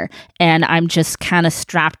character, and I'm just kind of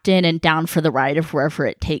strapped in and down for the ride of wherever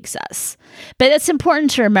it takes us. But it's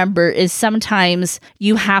important to remember is sometimes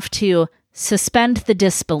you have to suspend the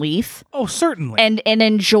disbelief. Oh, certainly. And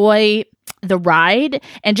enjoy the ride.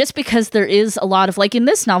 And just because there is a lot of, like in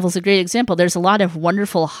this novel is a great example, there's a lot of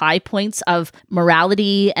wonderful high points of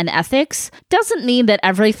morality and ethics, doesn't mean that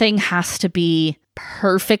everything has to be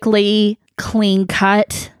perfectly clean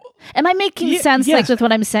cut. Am I making sense yes, like with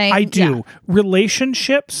what I'm saying? I do. Yeah.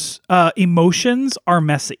 Relationships, emotions are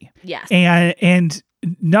messy. Yes. And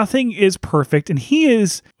nothing is perfect. And he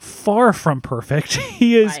is far from perfect.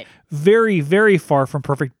 He is Right. very, very far from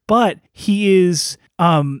perfect, but he is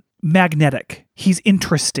magnetic. He's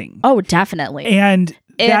interesting. Oh, definitely. And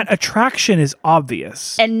that attraction is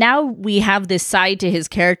obvious. And now we have this side to his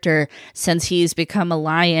character since he's become a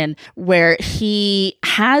lion where he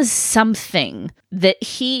has something that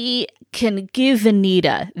he can give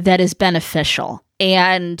Anita that is beneficial.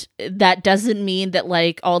 And that doesn't mean that,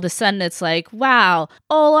 like, all of a sudden it's like, wow,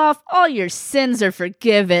 Olaf, all your sins are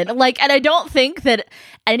forgiven. Like, and I don't think that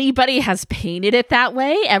anybody has painted it that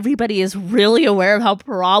way. Everybody is really aware of how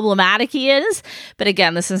problematic he is. But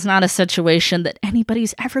again, this is not a situation that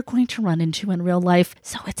anybody's ever going to run into in real life.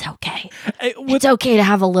 So it's okay. It's okay to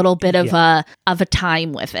have a little bit of a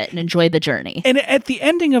time with it and enjoy the journey. And at the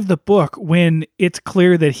ending of the book, when it's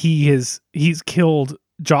clear that he's killed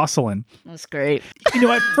Jocelyn. That's great. You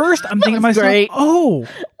know, at first I'm thinking to myself, great. oh,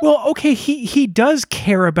 well, okay, he does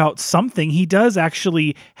care about something. He does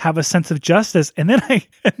actually have a sense of justice. And then I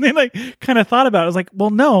kind of thought about it. I was like,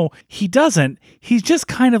 well, no, he doesn't. He's just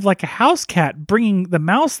kind of like a house cat bringing the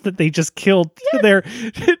mouse that they just killed to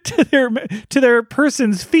their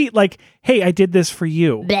person's feet. Like, hey, I did this for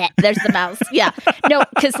you. Bleh, there's the mouse. Yeah. No,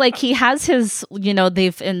 because like he has his,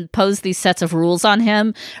 they've imposed these sets of rules on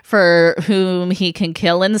him for whom he can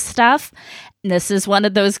kill and stuff. And this is one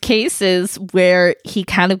of those cases where he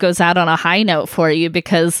kind of goes out on a high note for you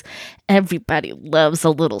because everybody loves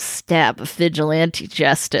a little stab of vigilante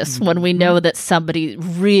justice when we know that somebody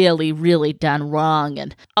really, really done wrong.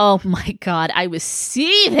 And oh my God, I was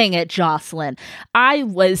seething at Jocelyn. I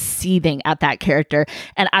was seething at that character.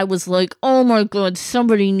 And I was like, oh my God,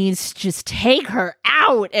 somebody needs to just take her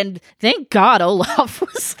out. And thank God Olaf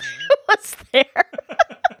was there.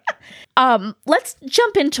 Let's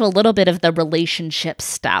jump into a little bit of the relationship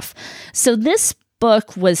stuff. So this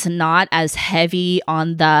book was not as heavy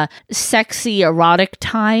on the sexy erotic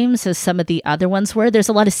times as some of the other ones were. There's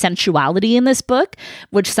a lot of sensuality in this book,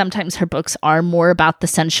 which sometimes her books are more about the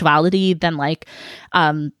sensuality than like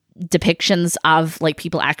depictions of like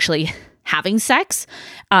people actually having sex.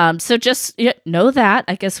 So just know that.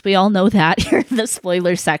 I guess we all know that here in the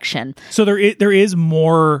spoiler section. So there is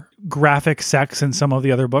more graphic sex in some of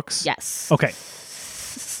the other books? Yes. Okay.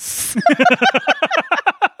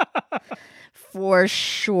 For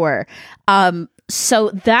sure.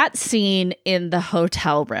 So that scene in the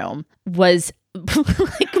hotel room was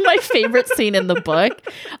like my favorite scene in the book.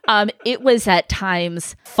 It was at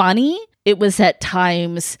times funny. It was at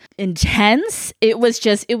times intense. It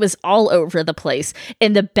was all over the place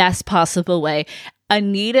in the best possible way.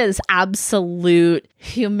 Anita's absolute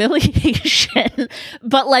humiliation,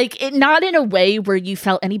 but like not in a way where you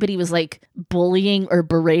felt anybody was like bullying or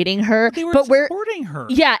berating her. They were but supporting her.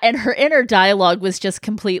 Yeah, and her inner dialogue was just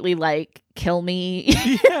completely like, kill me. Yeah.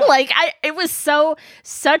 It was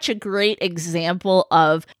such a great example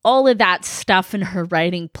of all of that stuff in her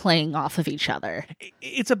writing playing off of each other.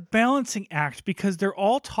 It's a balancing act because they're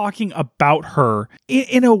all talking about her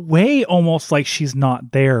in a way almost like she's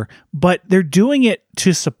not there, but they're doing it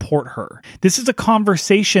to support her. This is a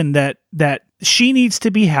conversation that she needs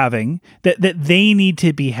to be having, that they need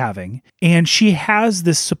to be having. And she has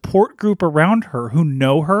this support group around her who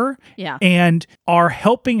know her and are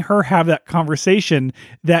helping her have that conversation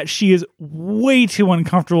that she is way too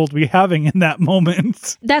uncomfortable to be having in that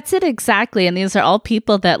moment. That's it exactly. And these are all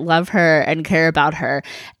people that love her and care about her.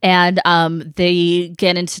 And they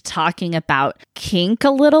get into talking about kink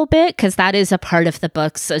a little bit, because that is a part of the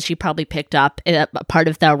books, as you probably picked up. A part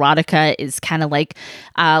of the erotica is kind of like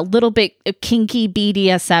a little bit kinky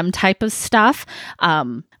BDSM type of stuff,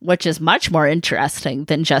 which is much more interesting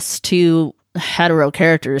than just two hetero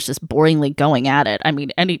characters just boringly going at it. I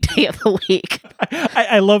mean, any day of the week.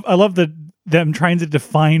 I love them trying to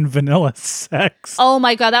define vanilla sex. Oh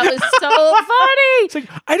my God, that was so funny. It's like,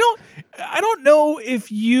 I don't know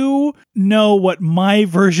if you know what my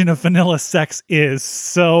version of vanilla sex is,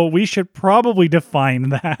 so we should probably define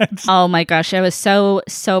that. Oh my gosh, it was so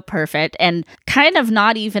perfect. And kind of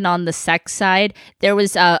not even on the sex side, there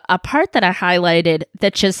was a part that I highlighted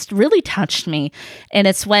that just really touched me. And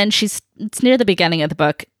it's when it's near the beginning of the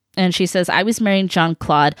book. And she says, I was marrying John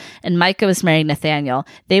Claude and Micah was marrying Nathaniel.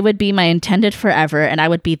 They would be my intended forever and I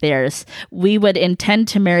would be theirs. We would intend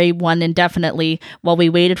to marry one indefinitely while we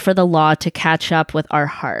waited for the law to catch up with our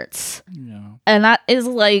hearts. Yeah. And that is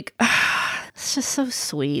like, it's just so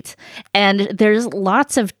sweet. And there's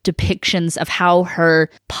lots of depictions of how her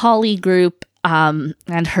poly group and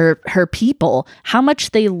her people, how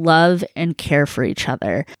much they love and care for each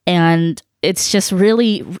other. And it was just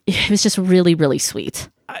really, really sweet.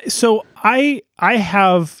 So I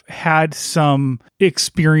have had some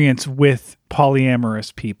experience with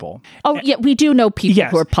polyamorous people. Oh, yeah, we do know people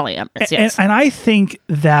who are polyamorous. Yes. And I think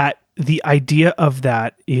that the idea of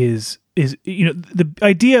that is the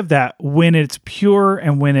idea of that when it's pure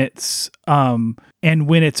and when it's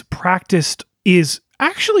practiced is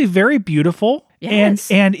actually very beautiful. Yes.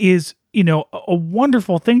 and is a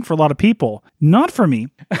wonderful thing for a lot of people. Not for me.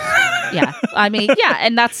 Yeah. I mean, yeah.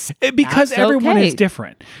 And that's because everyone is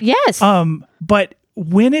different. Yes. But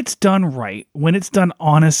when it's done right, when it's done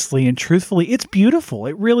honestly and truthfully, it's beautiful.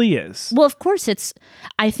 It really is. Well, of course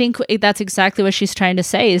I think that's exactly what she's trying to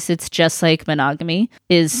say is it's just like monogamy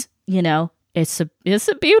is, it's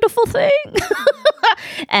a beautiful thing.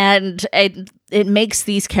 And it makes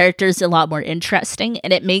these characters a lot more interesting,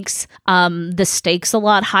 and it makes the stakes a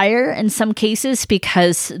lot higher in some cases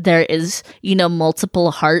because there is,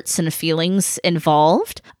 multiple hearts and feelings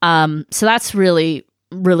involved. So that's really,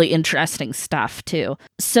 really interesting stuff too.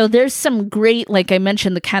 So there's some great, like I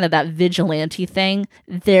mentioned, the kind of that vigilante thing.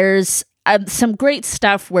 There's some great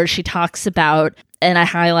stuff where she talks about, and I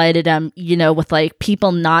highlighted with like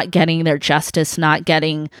people not getting their justice, not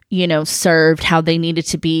getting, served how they needed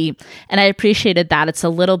to be. And I appreciated that. It's a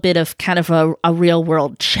little bit of kind of a real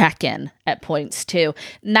world check-in at points too.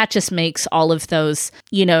 And that just makes all of those,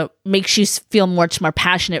 makes you feel much more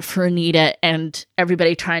passionate for Anita and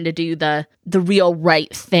everybody trying to do the real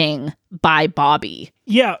right thing by Bobby.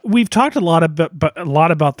 Yeah, we've talked a lot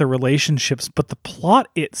about the relationships, but the plot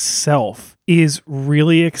itself is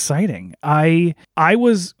really exciting. I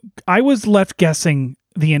was left guessing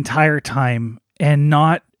the entire time, and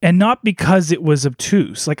not because it was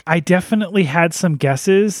obtuse. Like, I definitely had some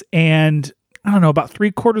guesses, and I don't know, about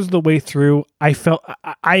 3/4 of the way through, I felt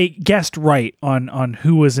I guessed right on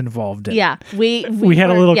who was involved in. Yeah, we had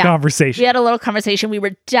a little conversation. We had a little conversation. We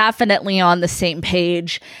were definitely on the same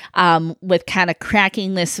page with kind of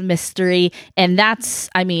cracking this mystery, and that's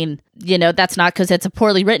not because it's a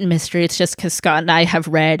poorly written mystery. It's just because Scott and I have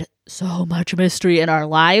read so much mystery in our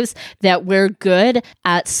lives that we're good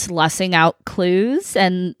at slussing out clues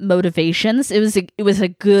and motivations. It was a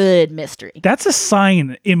good mystery. That's a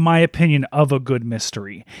sign, in my opinion, of a good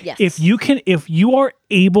mystery. Yes. If you are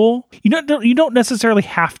able, you don't necessarily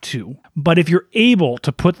have to, but if you're able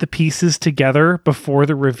to put the pieces together before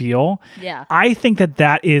the reveal, I think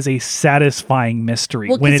that is a satisfying mystery.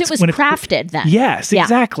 Well, because it was crafted then. Yes,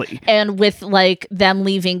 exactly. And with like them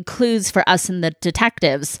leaving clues for us and the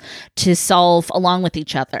detectives to solve along with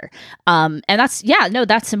each other. And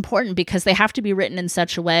that's important because they have to be written in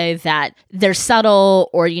such a way that they're subtle,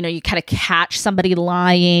 or, you kind of catch somebody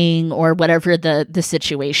lying or whatever the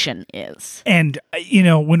situation is. And,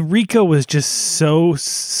 when Rico was just so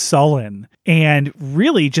sullen and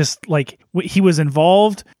really just like he was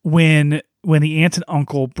involved when the aunt and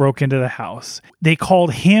uncle broke into the house, they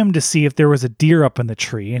called him to see if there was a deer up in the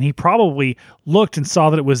tree, and he probably looked and saw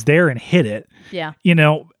that it was there and hid it. Yeah.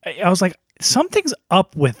 I was like, something's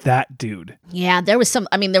up with that dude. Yeah, there was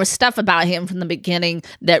stuff about him from the beginning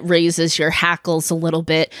that raises your hackles a little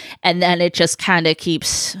bit, and then it just kind of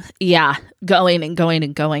keeps, going and going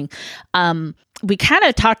and going. we kind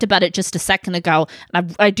of talked about it just a second ago.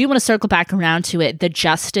 I do want to circle back around to it, the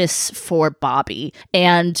justice for Bobby.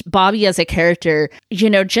 And Bobby as a character,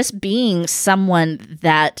 just being someone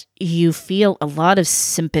that you feel a lot of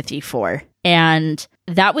sympathy for. And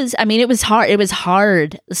that was, it was hard. It was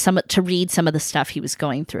hard to read some of the stuff he was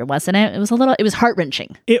going through, wasn't it? It was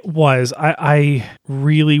heart-wrenching. It was. I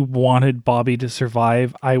really wanted Bobby to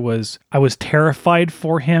survive. I was terrified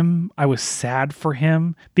for him. I was sad for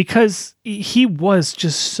him because he was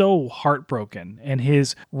just so heartbroken, and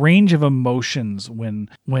his range of emotions when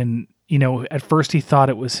at first he thought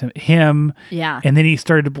it was him. Yeah. And then he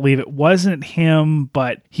started to believe it wasn't him,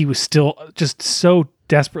 but he was still just so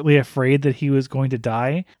desperately afraid that he was going to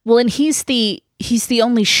die. Well, and he's the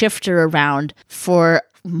only shifter around for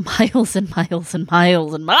miles and miles and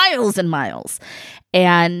miles and miles and miles.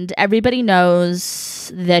 And everybody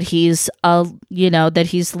knows that he's that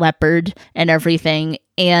he's leopard and everything.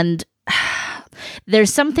 And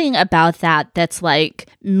there's something about that that's like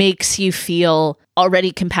makes you feel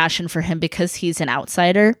already compassion for him because he's an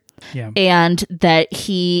outsider. Yeah. And that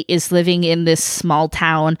he is living in this small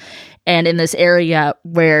town and in this area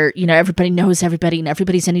where, everybody knows everybody and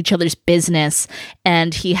everybody's in each other's business.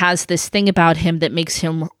 And he has this thing about him that makes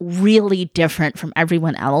him really different from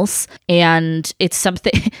everyone else. And it's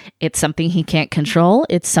something he can't control.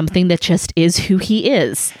 It's something that just is who he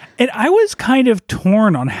is. And I was kind of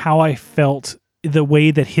torn on how I felt the way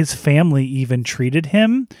that his family even treated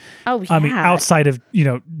him. Oh, yeah. I mean, outside of,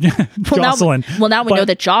 Jocelyn. Now we know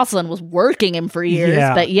that Jocelyn was working him for years,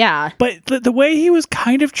 but yeah. But the way he was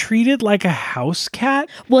kind of treated like a house cat.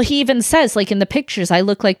 Well, he even says, like in the pictures, I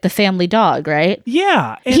look like the family dog, right?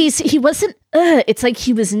 Yeah. He wasn't, it's like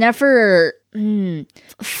he was never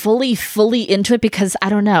fully into it because I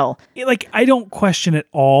don't know. Like, I don't question at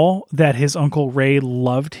all that his Uncle Ray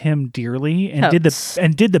loved him dearly and did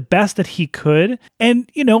the best that he could.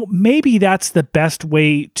 And, maybe that's the best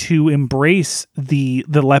way to embrace the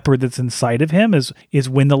leopard that's inside of him is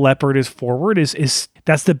when the leopard is forward is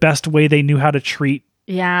that's the best way they knew how to treat.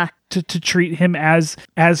 Yeah. To treat him as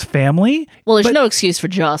family. Well, there's no excuse for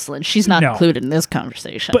Jocelyn. She's not included in this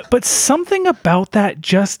conversation. But something about that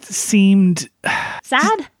just seemed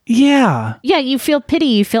sad. Yeah. Yeah, you feel pity,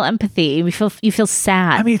 you feel empathy, you feel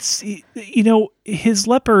sad. I mean, it's his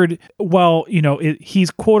leopard, while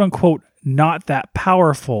he's quote unquote not that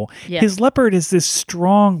powerful. Yeah. His leopard is this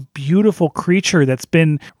strong, beautiful creature that's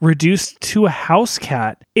been reduced to a house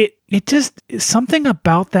cat. It just, something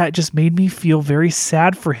about that just made me feel very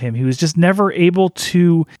sad for him. He was just never able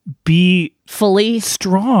to be fully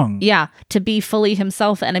strong. Yeah, to be fully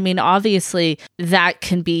himself. And I mean, obviously that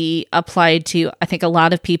can be applied to, I think a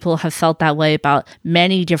lot of people have felt that way about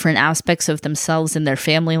many different aspects of themselves in their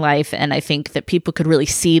family life. And I think that people could really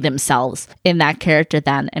see themselves in that character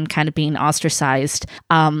then and kind of being ostracized.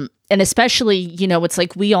 And especially, it's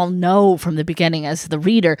like we all know from the beginning as the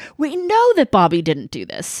reader, we know that Bobby didn't do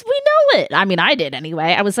this. We know it. I mean, I did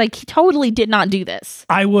anyway. I was like, he totally did not do this.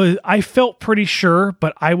 I felt pretty sure,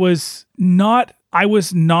 but I was not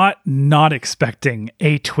expecting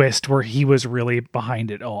a twist where he was really behind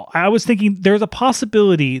it all. I was thinking there's a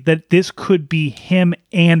possibility that this could be him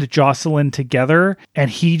and Jocelyn together, and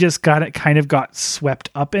he just got swept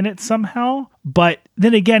up in it somehow. But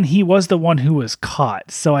then again, he was the one who was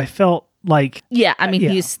caught, so I felt like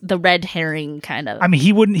he's the red herring kind of. I mean,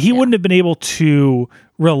 he wouldn't have been able to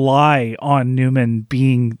rely on Newman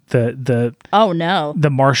being the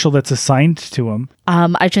marshal that's assigned to him.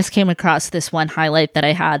 I just came across this one highlight that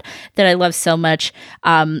I had that I love so much.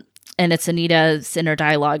 And it's Anita's inner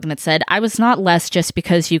dialogue, and it said, "I was not less just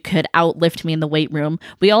because you could outlift me in the weight room.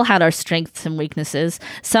 We all had our strengths and weaknesses.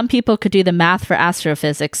 Some people could do the math for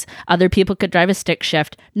astrophysics. Other people could drive a stick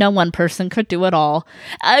shift. No one person could do it all."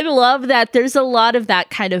 I love that. There's a lot of that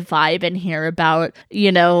kind of vibe in here about,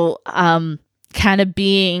 kind of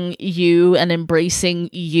being you and embracing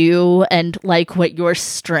you and like what your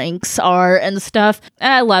strengths are and stuff.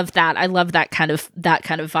 And I love that. I love that kind of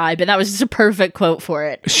vibe. And that was just a perfect quote for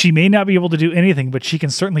it. She may not be able to do anything, but she can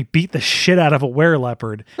certainly beat the shit out of a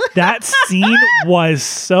were-leopard. That scene was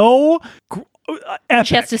so epic.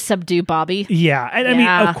 She has to subdue Bobby. Yeah. And I mean,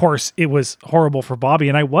 of course, it was horrible for Bobby.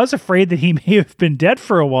 And I was afraid that he may have been dead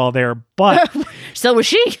for a while there, but so was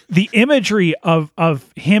she. The imagery of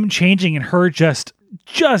him changing and her just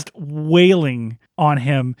wailing on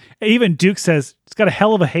him. Even Duke says it's got a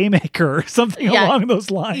hell of a haymaker or something along those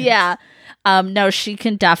lines. Yeah. No, she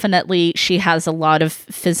has a lot of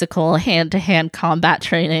physical hand-to-hand combat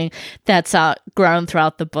training that's grown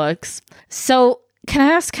throughout the books. So can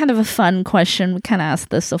I ask kind of a fun question? We kind of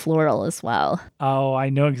asked this of Laurel as well. Oh,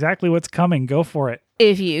 I know exactly what's coming. Go for it.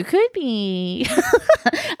 if you could be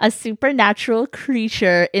a supernatural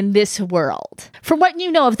creature in this world, from what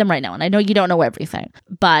you know of them right now, and I know you don't know everything,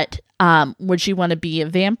 but would you want to be a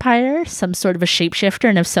vampire, some sort of a shapeshifter,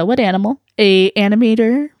 and if so, what animal? A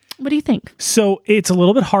animator? What do you think? So it's a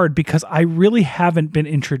little bit hard because I really haven't been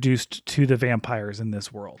introduced to the vampires in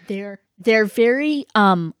this world. They're very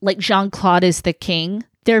like Jean-Claude is the king.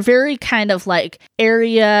 They're very kind of like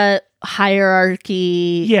area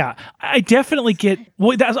hierarchy. Yeah, I definitely get.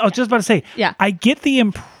 Well, I was just about to say. Yeah, I get the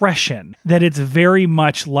impression that it's very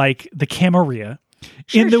much like the Camarilla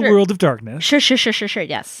in the world of darkness. Sure.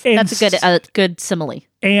 Yes, And that's a good simile.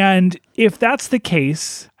 And if that's the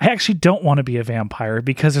case, I actually don't want to be a vampire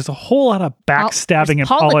because there's a whole lot of backstabbing and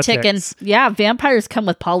politics. Yeah, vampires come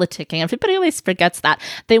with politicking. Everybody always forgets that.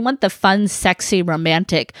 They want the fun, sexy,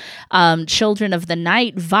 romantic children of the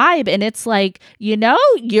night vibe. And it's like,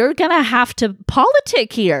 you're going to have to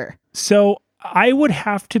politic here. So I would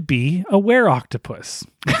have to be a were-octopus.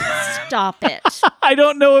 Stop it. I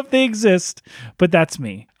don't know if they exist, but that's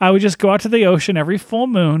me. I would just go out to the ocean every full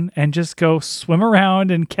moon and just go swim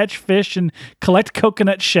around and catch fish and collect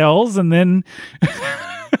coconut shells and then...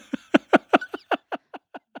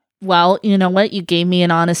 Well, you know what? You gave me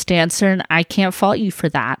an honest answer and I can't fault you for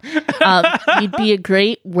that. You'd be a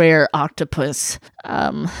great were-octopus.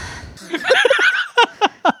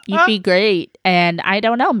 You'd be great. And I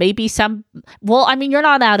don't know, maybe you're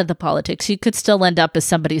not out of the politics. You could still end up as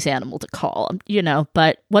somebody's animal to call,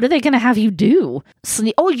 but what are they going to have you do?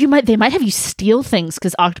 They might have you steal things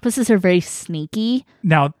because octopuses are very sneaky.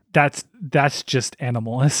 Now, that's just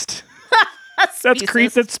animalist. That's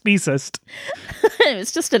speciesist. It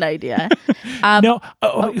was just an idea.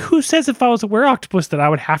 Who says if I was a were-octopus that I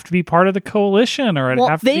would have to be part of the coalition or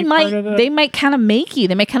part of the... They might kind of make you.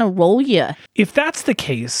 They might kind of roll you. If that's the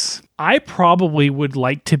case, I probably would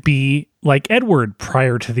like to be like Edward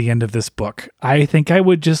prior to the end of this book. I think I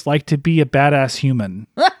would just like to be a badass human.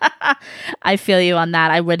 I feel you on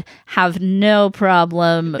that. I would have no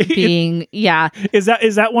problem being, yeah. Is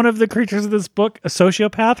that one of the creatures of this book, a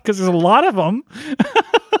sociopath? Because there's a lot of them.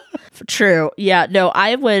 True. Yeah. No,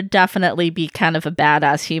 I would definitely be kind of a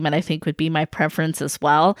badass human, I think would be my preference as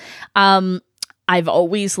well. I've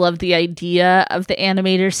always loved the idea of the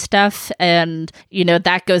animator stuff, and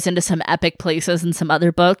that goes into some epic places in some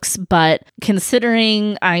other books, but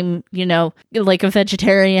considering I'm like a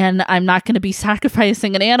vegetarian, I'm not going to be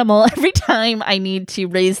sacrificing an animal every time I need to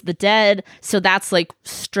raise the dead, so that's like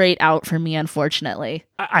straight out for me, unfortunately.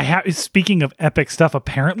 Speaking of epic stuff,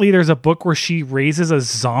 apparently there's a book where she raises a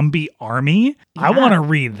zombie army. Yeah. I want to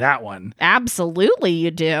read that one. Absolutely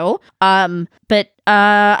you do. But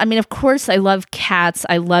of course I love cats.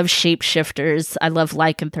 I love shapeshifters. I love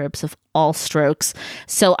lycanthropes of all strokes.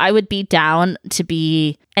 So I would be down to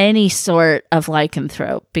be any sort of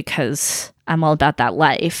lycanthrope because I'm all about that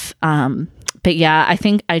life. But yeah, I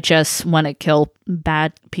think I just want to kill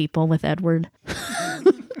bad people with Edward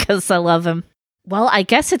because I love him. Well, I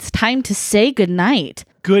guess it's time to say goodnight.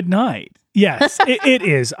 Good night. Yes, it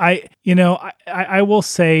is. I will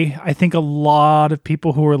say, I think a lot of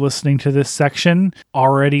people who are listening to this section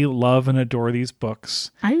already love and adore these books.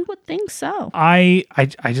 I would think so. I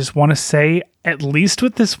just want to say, at least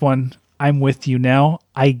with this one, I'm with you now.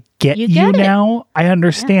 I get you now. I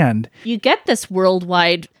understand. Yeah. You get this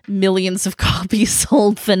worldwide millions of copies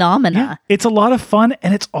sold phenomena. Yeah. It's a lot of fun,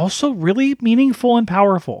 and it's also really meaningful and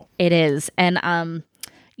powerful. It is. And,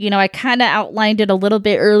 I kind of outlined it a little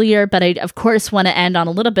bit earlier, but I, of course, want to end on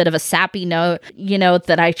a little bit of a sappy note,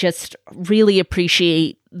 that I just really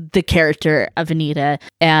appreciate the character of Anita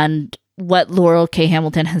and what Laurell K.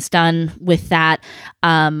 Hamilton has done with that.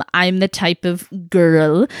 I'm the type of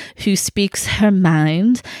girl who speaks her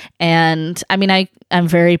mind. And I'm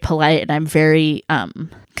very polite and I'm very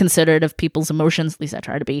considerate of people's emotions. At least I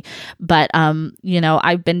try to be. But,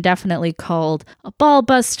 I've been definitely called a ball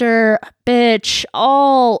buster, a bitch,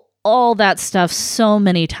 all that stuff so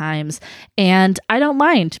many times. And I don't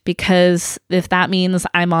mind, because if that means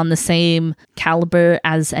I'm on the same caliber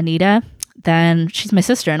as Anita, then she's my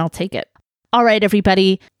sister and I'll take it. All right,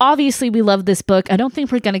 everybody. Obviously, we love this book. I don't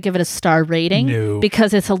think we're going to give it a star rating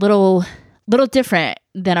because it's a little different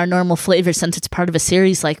than our normal flavor since it's part of a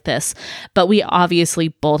series like this. But we obviously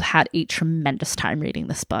both had a tremendous time reading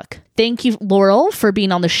this book. Thank you, Laurell, for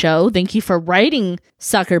being on the show. Thank you for writing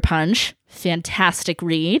Sucker Punch. Fantastic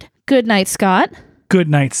read. Good night, Scott. Good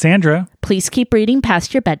night, Sandra. Please keep reading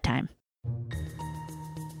past your bedtime.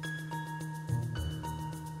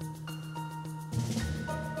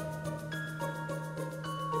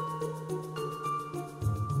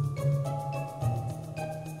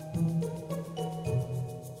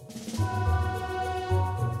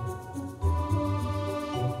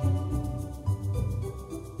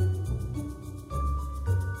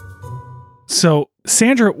 So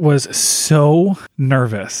Sandra was so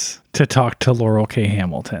nervous to talk to Laurel K.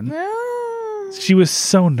 Hamilton. No. She was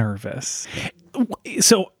so nervous.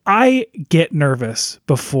 So I get nervous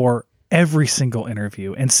before every single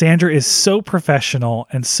interview, and Sandra is so professional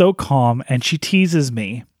and so calm, and she teases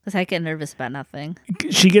me. Because I get nervous about nothing.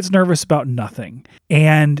 She gets nervous about nothing.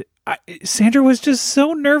 And Sandra was just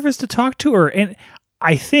so nervous to talk to her. And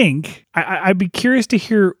I think I'd be curious to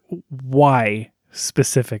hear why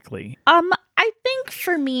specifically. I think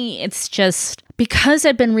for me, it's just because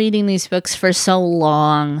I've been reading these books for so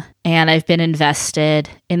long and I've been invested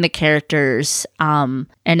in the characters and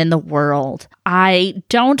in the world. I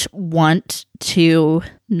don't want to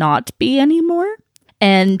not be anymore.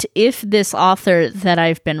 And if this author that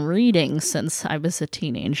I've been reading since I was a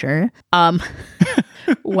teenager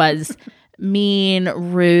was mean,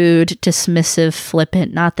 rude, dismissive,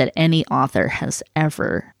 flippant, not that any author has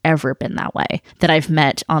ever been that way that I've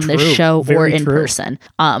met on this show or in person.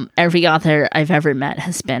 Every author I've ever met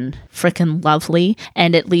has been freaking lovely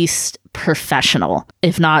and at least professional,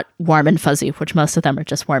 if not warm and fuzzy, which most of them are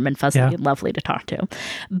just warm and fuzzy and lovely to talk to.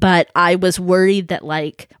 But I was worried that,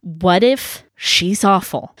 like, what if she's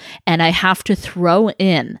awful and I have to throw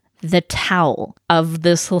in the towel of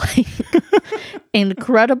this like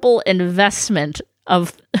incredible investment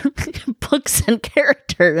of books and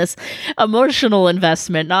characters, emotional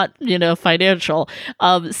investment, not, financial,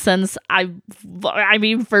 since I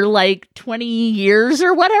mean, for like 20 years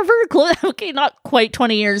or whatever, okay, not quite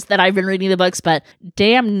 20 years that I've been reading the books, but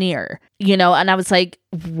damn near, and I was like,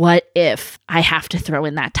 what if I have to throw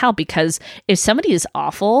in that towel? Because if somebody is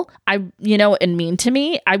awful, and mean to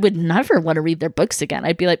me, I would never want to read their books again.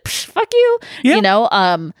 I'd be like, fuck you,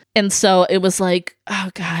 and so it was like,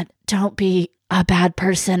 oh God, don't be a bad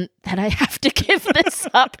person that I have to give this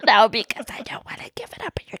up now because I don't want to give it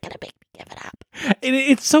up and you're going to make me give it up. And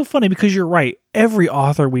it's so funny because you're right. Every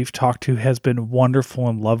author we've talked to has been wonderful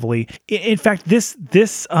and lovely. In fact, this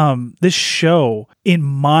show, in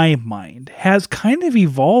my mind, has kind of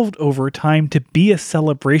evolved over time to be a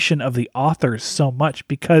celebration of the authors so much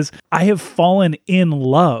because I have fallen in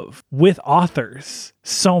love with authors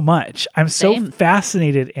so much. I'm so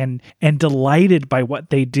fascinated and delighted by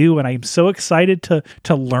what they do, and I'm so excited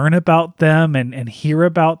to learn about them and hear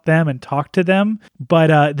about them and talk to them.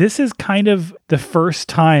 But this is kind of the first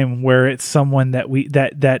time where it's someone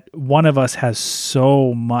that one of us has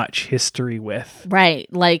so much history with. Right.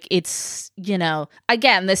 Like it's,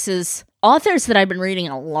 again, this is authors that I've been reading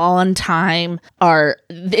a long time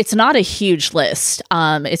it's not a huge list.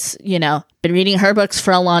 It's, been reading her books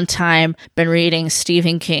for a long time, been reading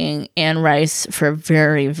Stephen King, Anne Rice for a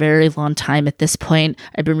very, very long time at this point.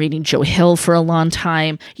 I've been reading Joe Hill for a long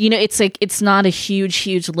time. It's like, it's not a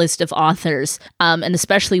huge list of authors. And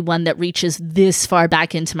especially one that reaches this far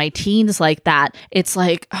back into my teens like that. It's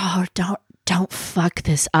like, oh, don't fuck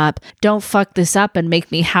this up. Don't fuck this up and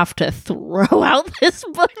make me have to throw out these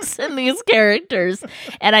books and these characters.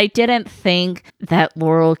 And I didn't think that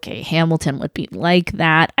Laurel K. Hamilton would be like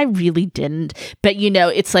that. I really didn't. But,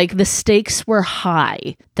 it's like the stakes were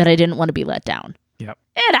high that I didn't want to be let down. Yep.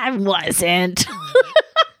 And I wasn't.